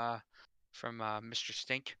from Mr.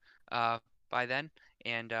 Stink by then,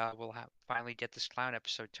 and we'll finally get this clown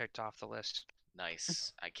episode ticked off the list.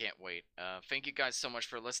 Nice. I can't wait. Thank you guys so much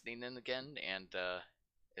for listening in again, and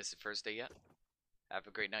is it Thursday yet? Have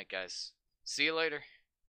a great night, guys. See you later.